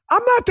depressing.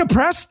 I'm not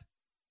depressed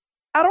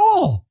at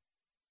all.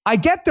 I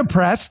get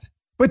depressed,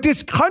 but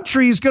this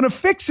country is going to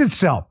fix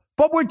itself.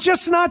 But we're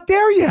just not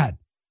there yet.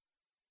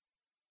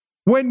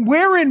 When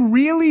we're in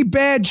really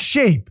bad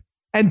shape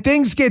and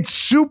things get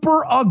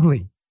super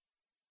ugly,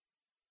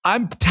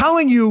 I'm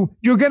telling you,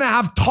 you're going to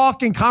have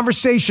talk and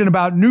conversation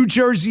about New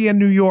Jersey and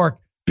New York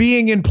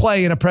being in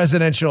play in a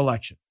presidential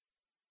election.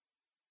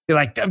 You're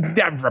like,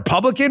 that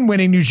Republican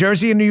winning New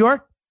Jersey and New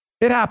York?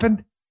 It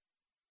happened.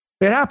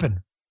 It happened.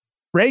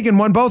 Reagan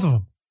won both of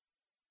them.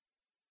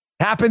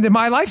 Happened in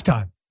my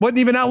lifetime. Wasn't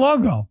even that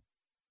long ago.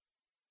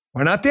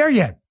 We're not there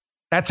yet.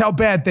 That's how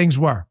bad things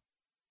were.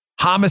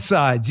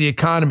 Homicides, the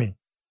economy.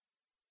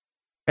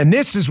 And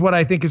this is what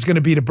I think is going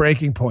to be the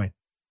breaking point.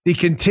 The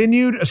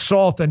continued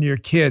assault on your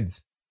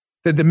kids,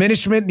 the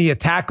diminishment and the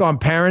attack on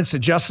parents, the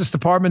Justice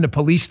Department, the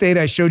police state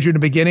I showed you in the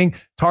beginning,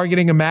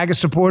 targeting the MAGA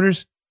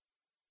supporters.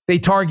 They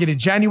targeted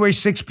January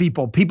 6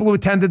 people who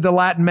attended the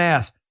Latin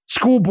Mass,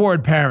 school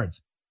board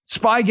parents,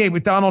 Spygate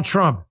with Donald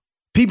Trump,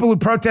 people who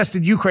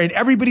protested Ukraine.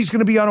 Everybody's going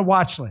to be on a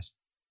watch list.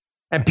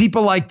 And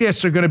people like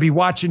this are going to be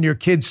watching your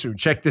kids soon.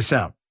 Check this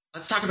out.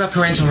 Let's talk about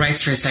parental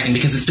rights for a second,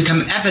 because it's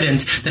become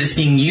evident that it's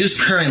being used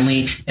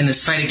currently in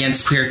this fight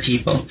against queer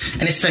people,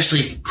 and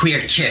especially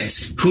queer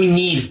kids, who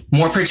need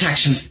more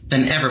protections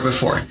than ever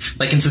before.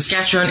 Like in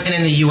Saskatchewan and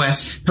in the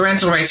U.S.,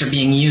 parental rights are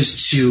being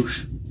used to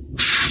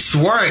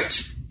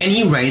thwart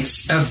any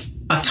rights of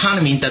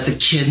autonomy that the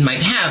kid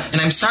might have.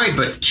 And I'm sorry,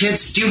 but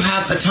kids do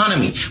have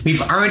autonomy.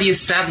 We've already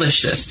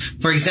established this.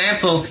 For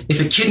example, if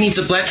a kid needs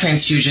a blood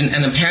transfusion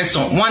and the parents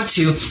don't want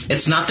to,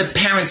 it's not the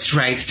parent's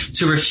right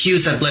to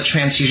refuse that blood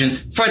transfusion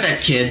for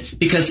that kid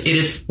because it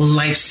is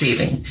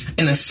life-saving.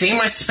 In the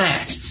same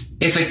respect,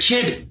 if a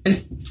kid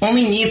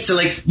only needs to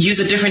use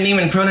a different name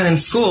and pronoun in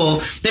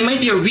school, there might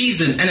be a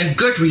reason, and a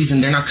good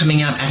reason, they're not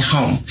coming out at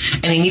home.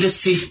 And they need a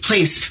safe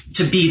place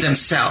to be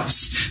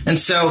themselves. And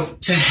so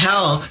to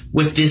hell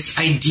with this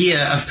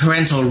idea of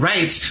parental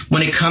rights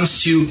when it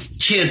comes to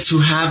kids who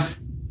have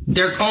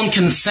their own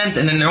consent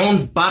and then their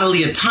own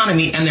bodily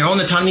autonomy and their own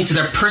autonomy to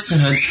their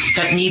personhood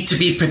that need to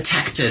be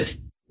protected.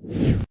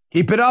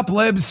 Keep it up,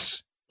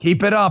 libs.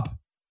 Keep it up.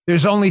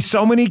 There's only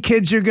so many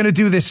kids you're going to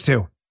do this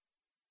to.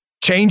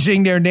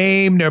 Changing their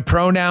name, their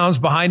pronouns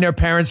behind their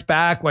parents'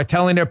 back while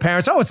telling their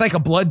parents, oh, it's like a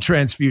blood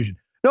transfusion.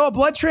 No, a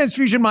blood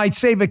transfusion might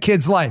save a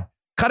kid's life.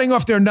 Cutting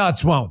off their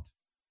nuts won't.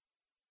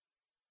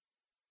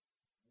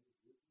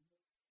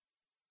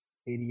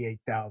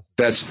 88,000.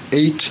 That's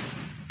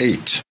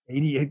 88.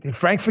 88. Did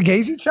Frank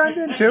Fugazi chimed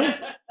in too?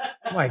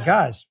 Oh my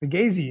gosh,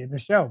 Fugazi in the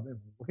show.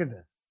 Look at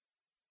this.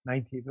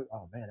 19.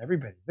 Oh man,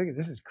 everybody. Look at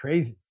this. Is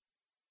crazy.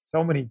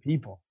 So many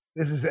people.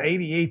 This is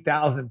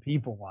 88,000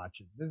 people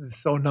watching. This is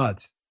so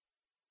nuts.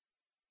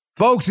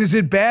 Folks, is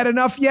it bad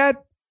enough yet?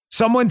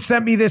 Someone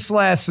sent me this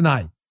last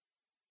night.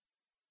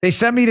 They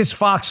sent me this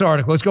Fox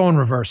article. Let's go in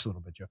reverse a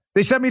little bit, Joe.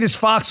 They sent me this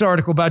Fox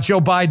article about Joe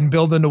Biden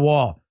building the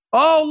wall.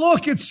 Oh,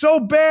 look, it's so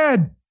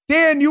bad.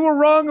 Dan, you were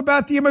wrong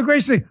about the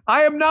immigration thing.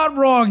 I am not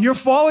wrong. You're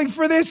falling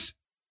for this?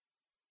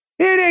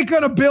 It ain't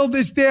going to build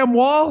this damn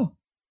wall.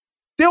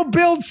 They'll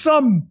build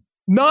some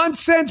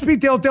nonsense.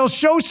 They'll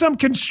show some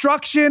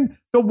construction.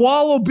 The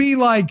wall will be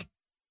like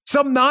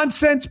some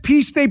nonsense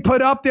piece they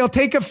put up. They'll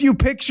take a few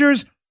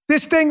pictures.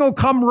 This thing will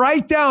come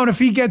right down if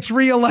he gets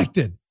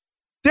reelected.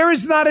 There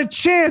is not a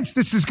chance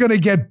this is going to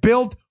get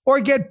built or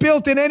get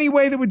built in any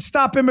way that would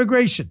stop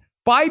immigration.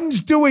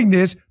 Biden's doing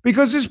this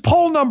because his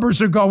poll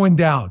numbers are going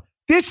down.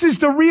 This is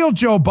the real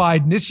Joe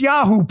Biden, this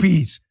Yahoo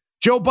piece.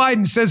 Joe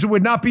Biden says it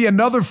would not be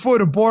another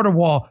foot of border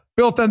wall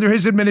built under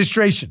his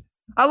administration.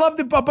 I love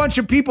a bunch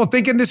of people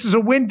thinking this is a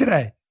win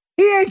today.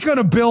 He ain't going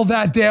to build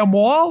that damn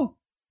wall.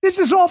 This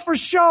is all for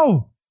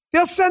show.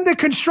 They'll send a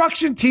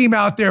construction team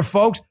out there,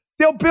 folks.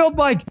 They'll build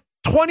like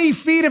 20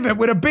 feet of it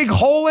with a big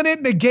hole in it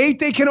and a gate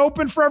they can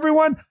open for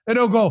everyone. And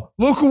they'll go,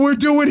 look what we're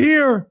doing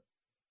here.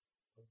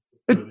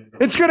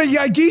 It's going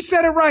to, Guy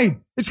said it right.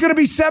 It's going to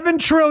be $7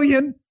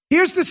 trillion.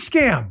 Here's the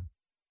scam.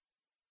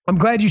 I'm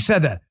glad you said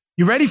that.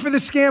 You ready for the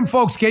scam,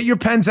 folks? Get your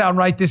pens out and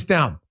write this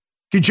down.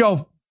 Good,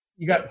 Joe.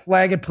 You got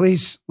flag it,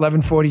 please.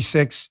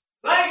 1146.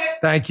 Flag it.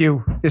 Thank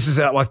you. This is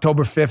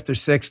October 5th or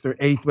 6th or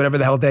 8th, whatever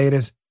the hell day it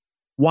is.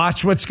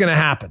 Watch what's going to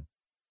happen.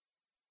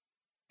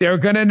 They're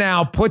going to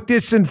now put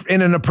this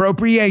in an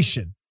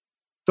appropriation.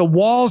 The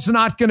wall's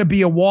not going to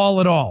be a wall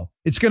at all.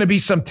 It's going to be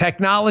some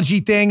technology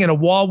thing and a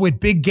wall with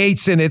big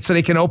gates in it so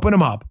they can open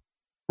them up.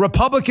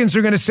 Republicans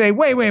are going to say,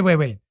 wait.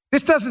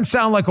 This doesn't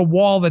sound like a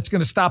wall that's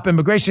going to stop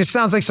immigration. It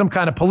sounds like some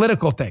kind of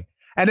political thing.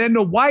 And then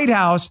the White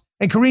House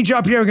and Karine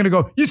Jean-Pierre are going to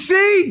go, you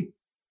see,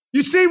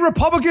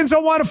 Republicans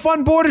don't want to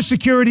fund border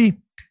security.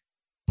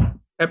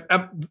 Am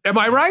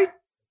I right?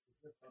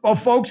 Oh,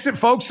 folks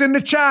in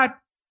the chat,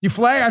 you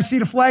flag. I see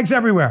the flags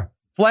everywhere.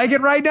 Flag it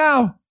right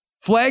now.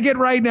 Flag it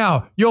right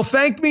now. You'll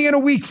thank me in a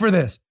week for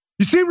this.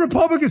 You see,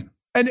 Republicans,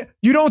 and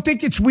you don't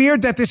think it's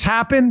weird that this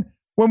happened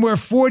when we're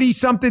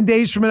 40-something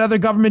days from another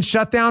government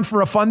shutdown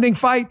for a funding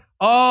fight?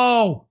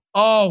 Oh,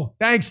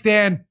 thanks,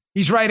 Dan.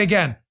 He's right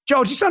again.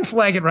 Joe, just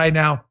unflag it right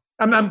now.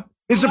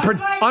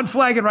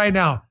 Unflag it right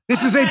now.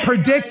 This is a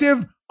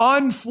predictive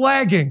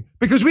unflagging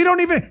because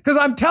because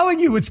I'm telling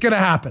you it's going to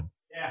happen.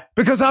 Yeah.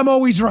 Because I'm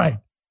always right.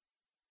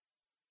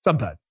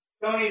 Sometimes.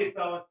 Don't eat it,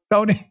 fellas.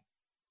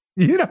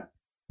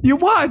 You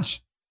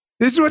watch.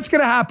 This is what's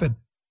going to happen.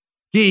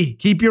 Guy,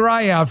 keep your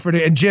eye out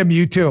and Jim,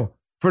 you too,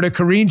 for the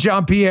Karine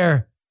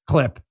Jean-Pierre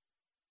clip.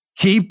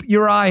 Keep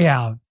your eye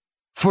out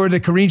for the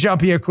Karine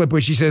Jean-Pierre clip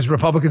where she says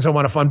Republicans don't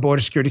want to fund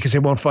border security because they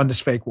won't fund this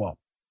fake wall.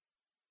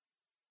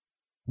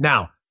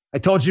 Now, I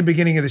told you in the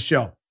beginning of the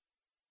show,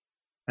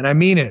 and I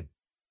mean it.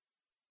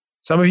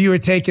 Some of you are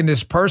taking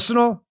this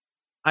personal.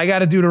 I got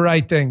to do the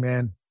right thing,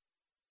 man.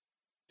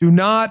 Do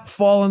not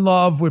fall in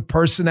love with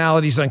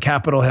personalities on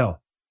Capitol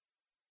Hill.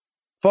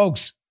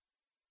 Folks,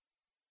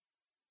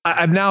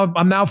 I'm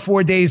now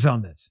 4 days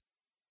on this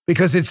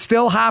because it's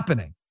still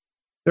happening.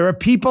 There are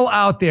people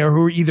out there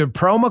who are either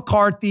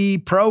pro-McCarthy,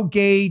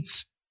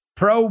 pro-Gates,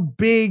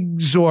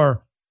 pro-Biggs,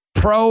 or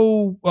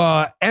pro-Emmer,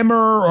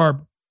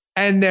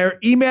 and they're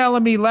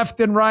emailing me left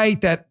and right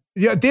that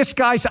this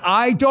guy's,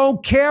 I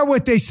don't care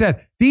what they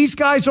said. These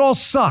guys all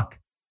suck.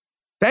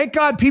 Thank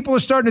God people are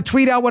starting to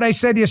tweet out what I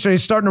said yesterday.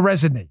 It's starting to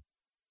resonate.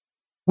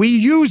 We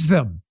use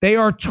them. They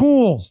are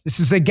tools.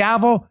 This is a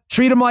gavel.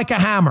 Treat them like a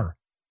hammer.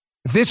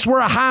 If this were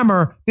a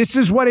hammer, this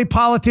is what a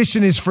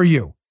politician is for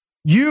you.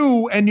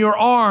 You and your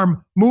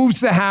arm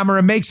moves the hammer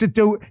and makes it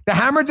do. The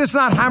hammer does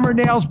not hammer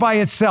nails by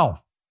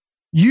itself.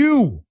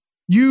 You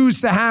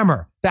use the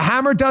hammer. The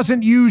hammer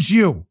doesn't use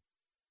you.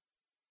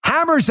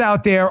 Hammers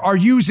out there are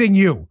using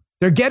you.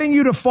 They're getting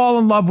you to fall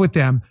in love with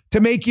them to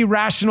make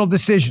irrational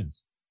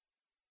decisions.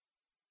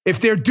 If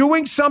they're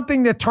doing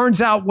something that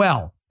turns out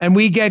well, and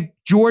we get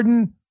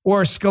Jordan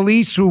or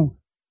Scalise, who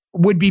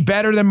would be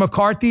better than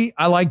McCarthy,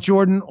 I like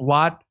Jordan a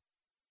lot,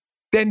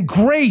 then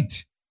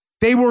great.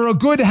 They were a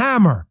good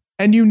hammer,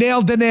 and you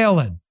nailed the nail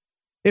in.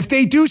 If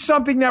they do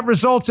something that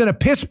results in a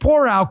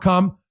piss-poor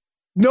outcome,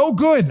 no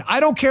good. I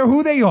don't care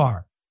who they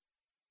are.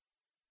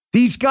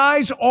 These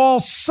guys all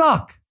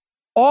suck.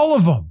 All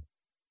of them.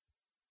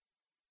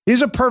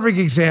 Here's a perfect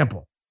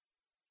example.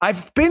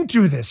 I've been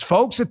through this,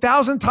 folks,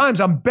 1,000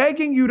 times. I'm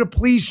begging you to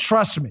please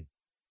trust me.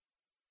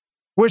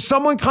 Where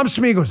someone comes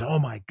to me and goes, oh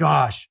my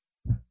gosh,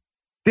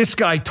 this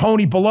guy,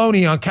 Tony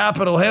Baloney on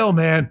Capitol Hill,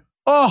 man.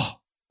 Oh,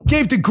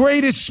 gave the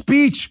greatest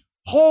speech.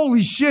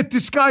 Holy shit,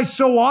 this guy's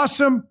so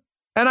awesome.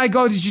 And I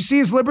go, did you see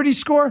his Liberty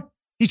score?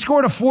 He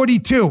scored a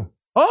 42.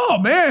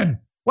 Oh man,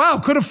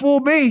 wow, could have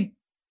fooled me.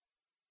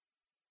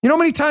 You know how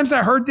many times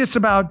I heard this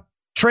about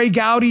Trey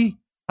Gowdy,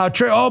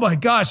 Oh my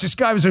gosh, this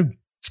guy's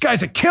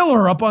a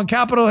killer up on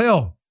Capitol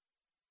Hill.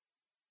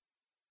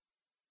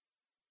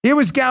 Here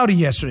was Gowdy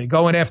yesterday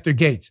going after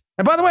Gates.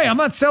 And by the way, I'm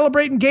not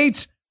celebrating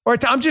Gates,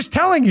 I'm just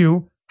telling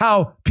you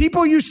how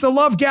people used to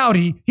love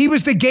Gowdy. He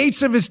was the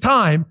Gates of his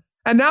time.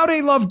 And now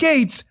they love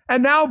Gates.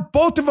 And now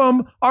both of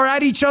them are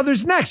at each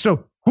other's necks.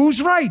 So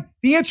who's right?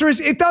 The answer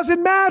is it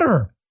doesn't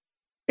matter.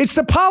 It's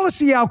the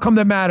policy outcome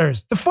that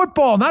matters. The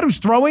football, not who's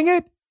throwing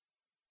it.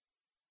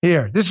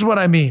 Here, this is what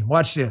I mean.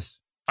 Watch this.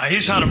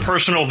 He's had a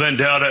personal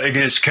vendetta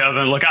against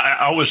Kevin. Look,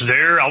 I was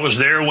there. I was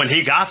there when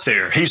he got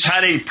there. He's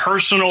had a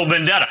personal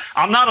vendetta.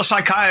 I'm not a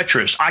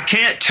psychiatrist. I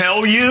can't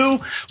tell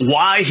you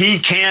why he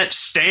can't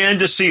stand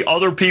to see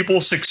other people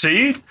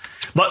succeed.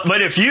 But Matt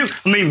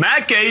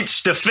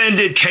Gaetz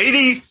defended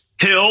Katie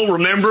Hill,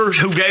 remember,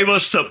 who gave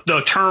us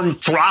the term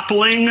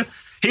throttling.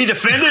 He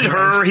defended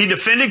her. He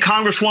defended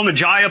Congresswoman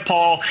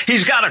Jayapal.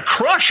 He's got a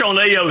crush on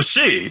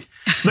AOC.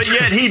 But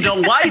yet he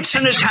delights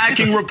in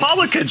attacking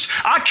Republicans.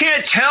 I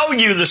can't tell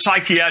you the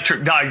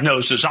psychiatric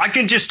diagnosis. I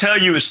can just tell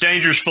you it's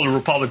dangerous for the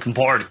Republican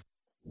Party.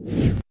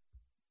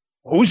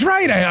 Who's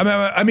right?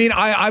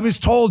 I was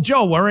told,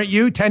 Joe, weren't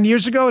you 10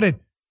 years ago that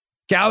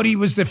Gowdy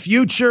was the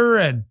future?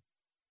 And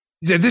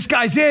he said, this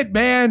guy's it,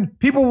 man.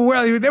 People were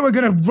going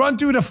to run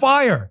through the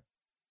fire.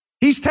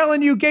 He's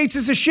telling you Gates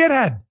is a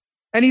shithead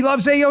and he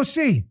loves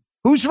AOC.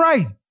 Who's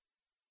right?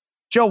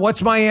 Joe,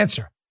 what's my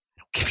answer? I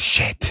don't give a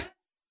shit.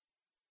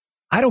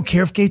 I don't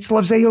care if Gates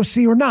loves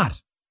AOC or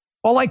not.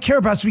 All I care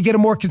about is we get a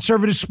more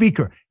conservative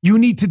speaker. You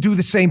need to do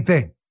the same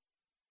thing.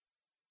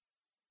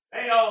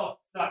 They all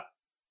suck.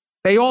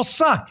 They all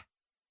suck.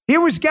 Here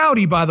was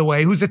Gowdy, by the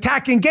way, who's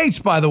attacking Gates,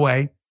 by the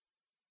way.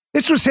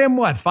 This was him,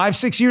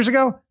 5-6 years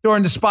ago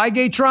during the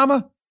Spygate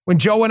drama when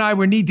Joe and I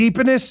were knee deep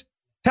in this,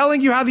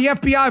 telling you how the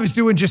FBI was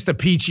doing just a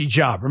peachy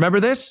job. Remember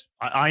this?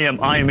 I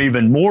am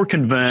even more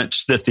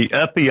convinced that the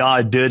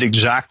FBI did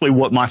exactly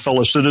what my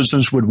fellow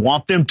citizens would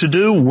want them to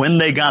do when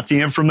they got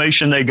the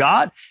information they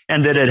got,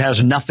 and that it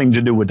has nothing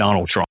to do with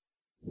Donald Trump.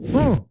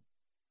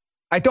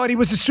 I thought he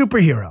was a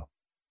superhero.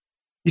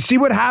 You see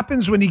what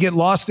happens when you get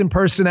lost in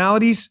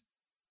personalities?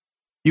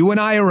 You and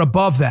I are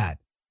above that.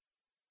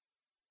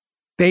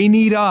 They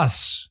need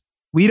us.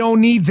 We don't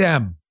need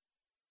them.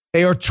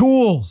 They are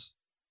tools.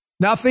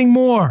 Nothing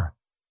more.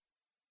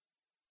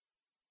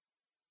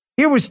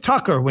 Here was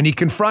Tucker when he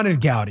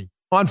confronted Gowdy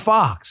on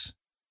Fox.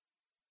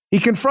 He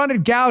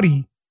confronted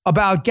Gowdy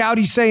about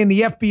Gowdy saying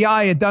the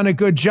FBI had done a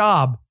good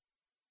job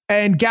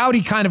and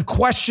Gowdy kind of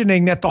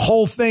questioning that the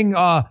whole thing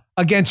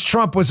against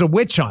Trump was a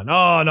witch hunt.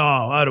 Oh,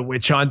 no, not a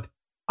witch hunt.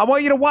 I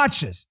want you to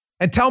watch this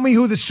and tell me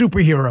who the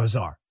superheroes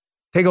are.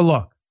 Take a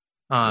look.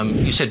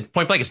 You said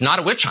point blank, it's not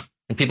a witch hunt.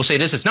 And people say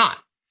it is, it's not.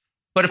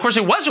 But of course,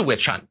 it was a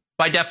witch hunt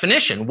by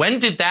definition. When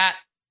did that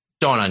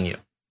dawn on you?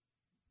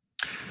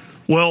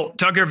 Well,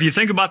 Tucker, if you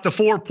think about the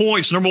 4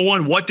 points, number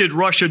one, what did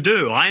Russia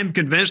do? I am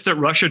convinced that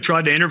Russia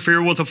tried to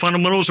interfere with the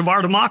fundamentals of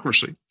our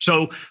democracy.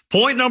 So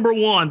point number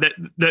one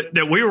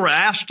that we were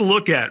asked to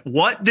look at,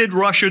 what did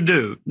Russia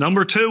do?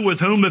 Number two, with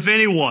whom, if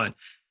anyone?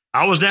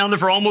 I was down there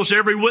for almost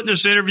every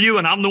witness interview,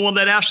 and I'm the one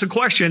that asked the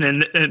question.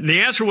 And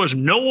the answer was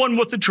no one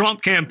with the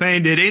Trump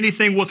campaign did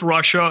anything with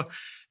Russia.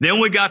 Then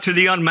we got to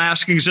the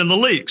unmaskings and the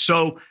leaks.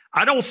 So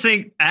I don't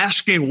think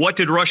asking what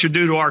did Russia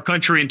do to our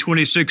country in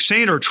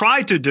 2016 or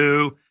tried to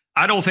do,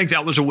 I don't think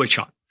that was a witch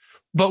hunt.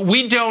 But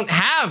we don't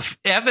have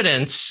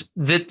evidence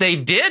that they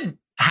did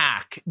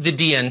hack the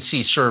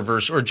DNC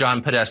servers or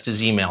John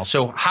Podesta's email.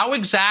 So how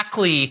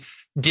exactly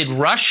did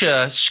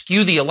Russia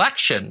skew the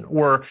election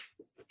or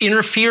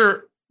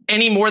interfere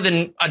any more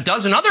than a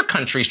dozen other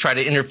countries try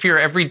to interfere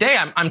every day?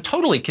 I'm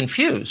totally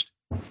confused.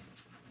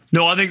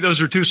 No, I think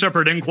those are two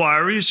separate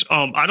inquiries.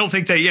 I don't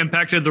think they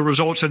impacted the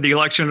results of the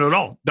election at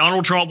all.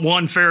 Donald Trump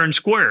won fair and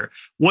square.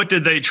 What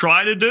did they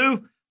try to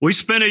do? We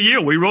spent a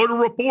year. We wrote a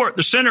report.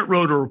 The Senate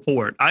wrote a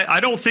report. I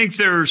don't think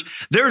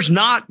there's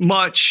not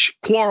much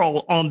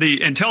quarrel on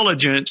the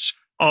intelligence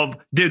of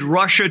did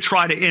Russia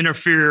try to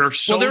interfere?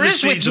 Well, there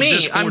is with me.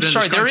 I'm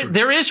sorry.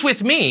 There is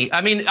with me.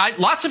 I mean,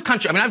 lots of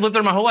countries. I mean, I've lived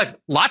there my whole life.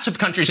 Lots of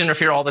countries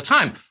interfere all the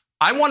time.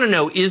 I want to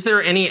know, is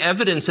there any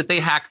evidence that they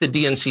hacked the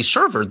DNC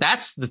server?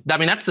 That's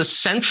the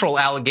central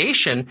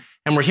allegation.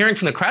 And we're hearing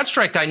from the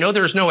CrowdStrike guy, no,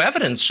 there's no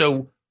evidence.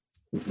 So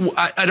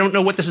I don't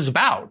know what this is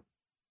about.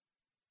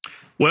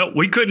 Well,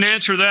 we couldn't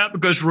answer that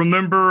because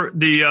remember,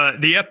 the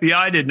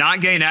FBI did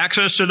not gain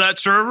access to that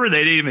server.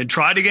 They didn't even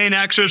try to gain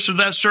access to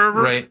that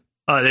server. Right.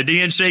 The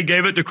DNC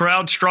gave it to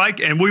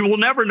CrowdStrike, and we will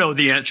never know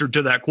the answer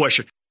to that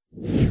question.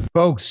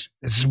 Folks,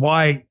 this is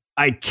why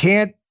I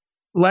can't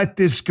let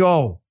this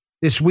go.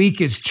 This week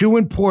is too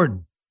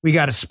important. We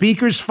got a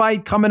speakers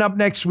fight coming up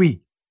next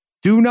week.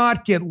 Do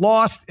not get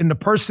lost in the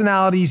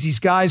personalities. These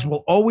guys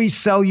will always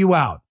sell you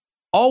out.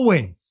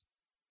 Always.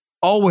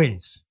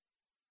 Always.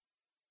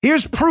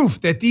 Here's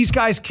proof that these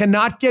guys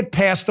cannot get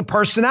past the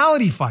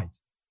personality fights.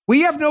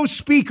 We have no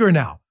speaker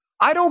now.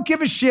 I don't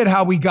give a shit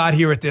how we got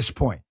here at this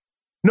point.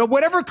 No,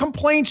 whatever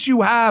complaints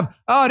you have,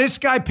 this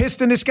guy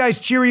pissed in this guy's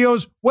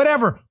Cheerios,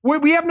 whatever.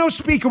 We have no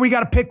speaker. We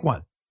got to pick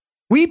one.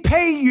 We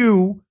pay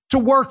you to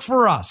work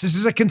for us. This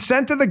is a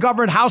consent of the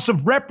governed House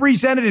of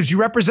Representatives. You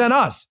represent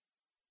us.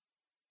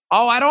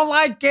 Oh, I don't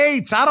like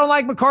Gates. I don't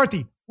like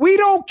McCarthy. We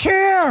don't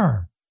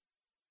care.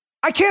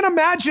 I can't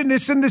imagine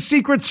this in the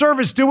Secret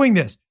Service doing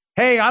this.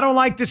 Hey, I don't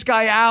like this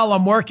guy Al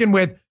I'm working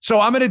with, so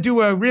I'm going to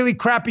do a really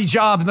crappy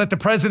job and let the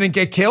president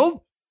get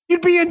killed?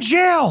 You'd be in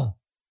jail.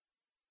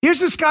 Here's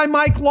this guy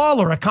Mike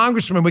Lawler, a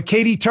congressman with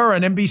Katie Turr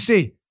on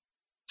NBC,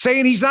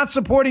 saying he's not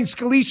supporting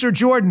Scalise or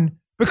Jordan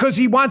because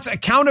he wants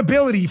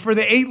accountability for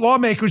the 8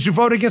 lawmakers who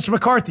voted against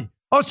McCarthy.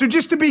 Oh, so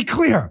just to be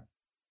clear,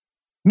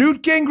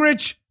 Newt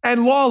Gingrich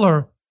and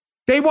Lawler,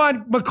 they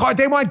want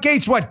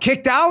Gates,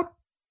 kicked out?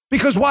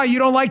 Because why, you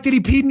don't like that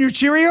he peed in your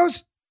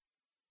Cheerios?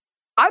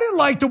 I didn't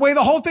like the way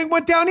the whole thing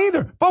went down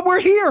either, but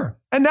we're here.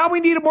 And now we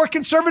need a more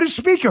conservative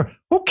speaker.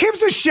 Who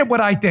gives a shit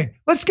what I think?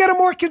 Let's get a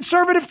more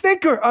conservative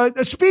thinker,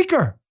 a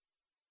speaker.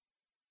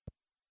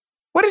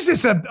 What is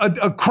this,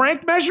 a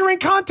crank measuring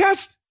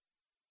contest?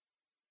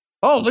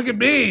 Oh, look at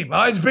me.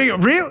 Mine's bigger.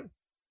 Really?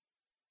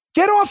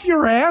 Get off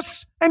your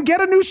ass and get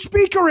a new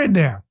speaker in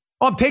there.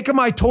 Oh, I'm taking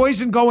my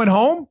toys and going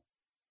home?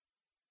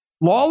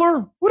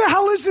 Lawler? Who the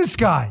hell is this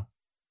guy?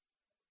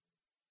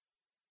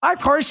 I've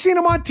seen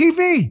him on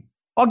TV.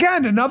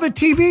 Again, another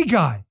TV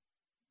guy.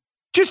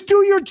 Just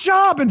do your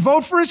job and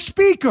vote for a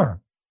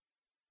speaker.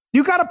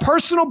 You got a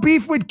personal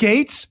beef with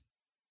Gates?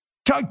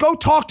 Go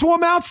talk to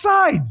him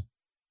outside.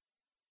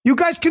 You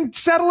guys can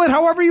settle it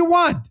however you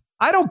want.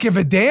 I don't give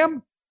a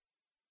damn.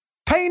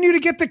 Paying you to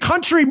get the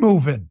country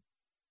moving.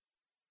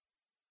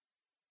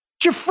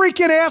 Get your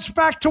freaking ass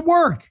back to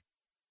work.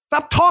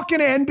 Stop talking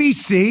to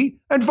NBC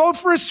and vote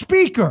for a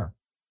speaker.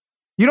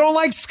 You don't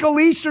like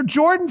Scalise or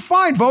Jordan?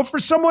 Fine, vote for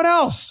someone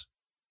else.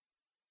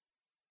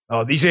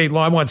 Oh, these 8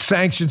 law, I want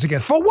sanctions again.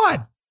 For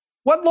what?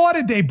 What law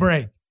did they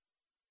break?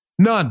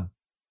 None.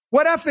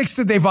 What ethics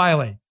did they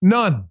violate?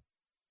 None.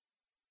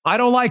 I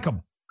don't like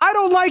them. I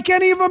don't like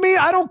any of them either.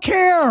 I don't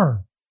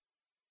care.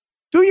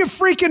 Do your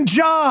freaking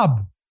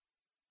job.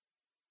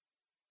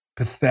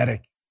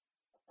 Pathetic.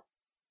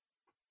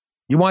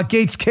 You want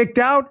Gates kicked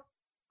out?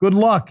 Good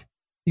luck.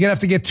 You're going to have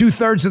to get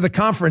 2/3 of the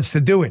conference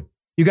to do it.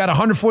 You got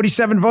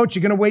 147 votes.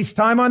 You're going to waste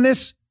time on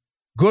this?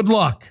 Good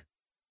luck.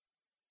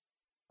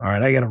 All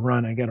right, I got to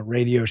run. I got a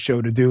radio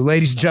show to do.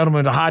 Ladies and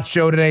gentlemen, a hot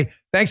show today.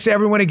 Thanks to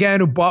everyone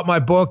again who bought my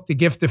book, The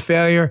Gift of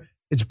Failure.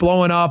 It's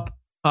blowing up.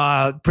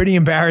 Pretty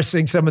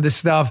embarrassing, some of this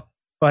stuff.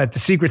 But the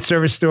Secret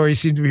Service story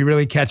seems to be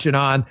really catching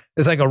on.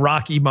 There's like a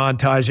Rocky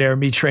montage there,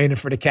 me training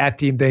for the cat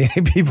team thing.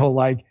 People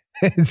like,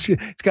 it's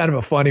kind of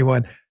a funny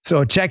one.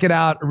 So check it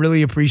out. I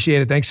really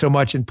appreciate it. Thanks so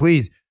much. And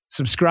please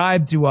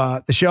subscribe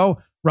to the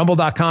show,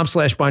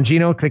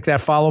 rumble.com/Bongino. Click that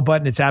follow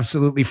button. It's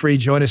absolutely free.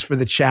 Join us for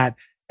the chat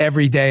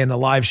every day in the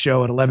live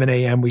show at 11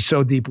 a.m. We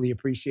so deeply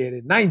appreciate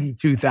it.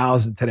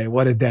 92,000 today.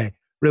 What a day.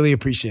 Really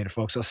appreciate it,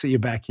 folks. I'll see you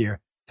back here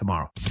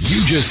tomorrow.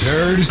 You just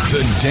heard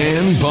the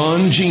Dan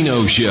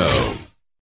Bongino Show.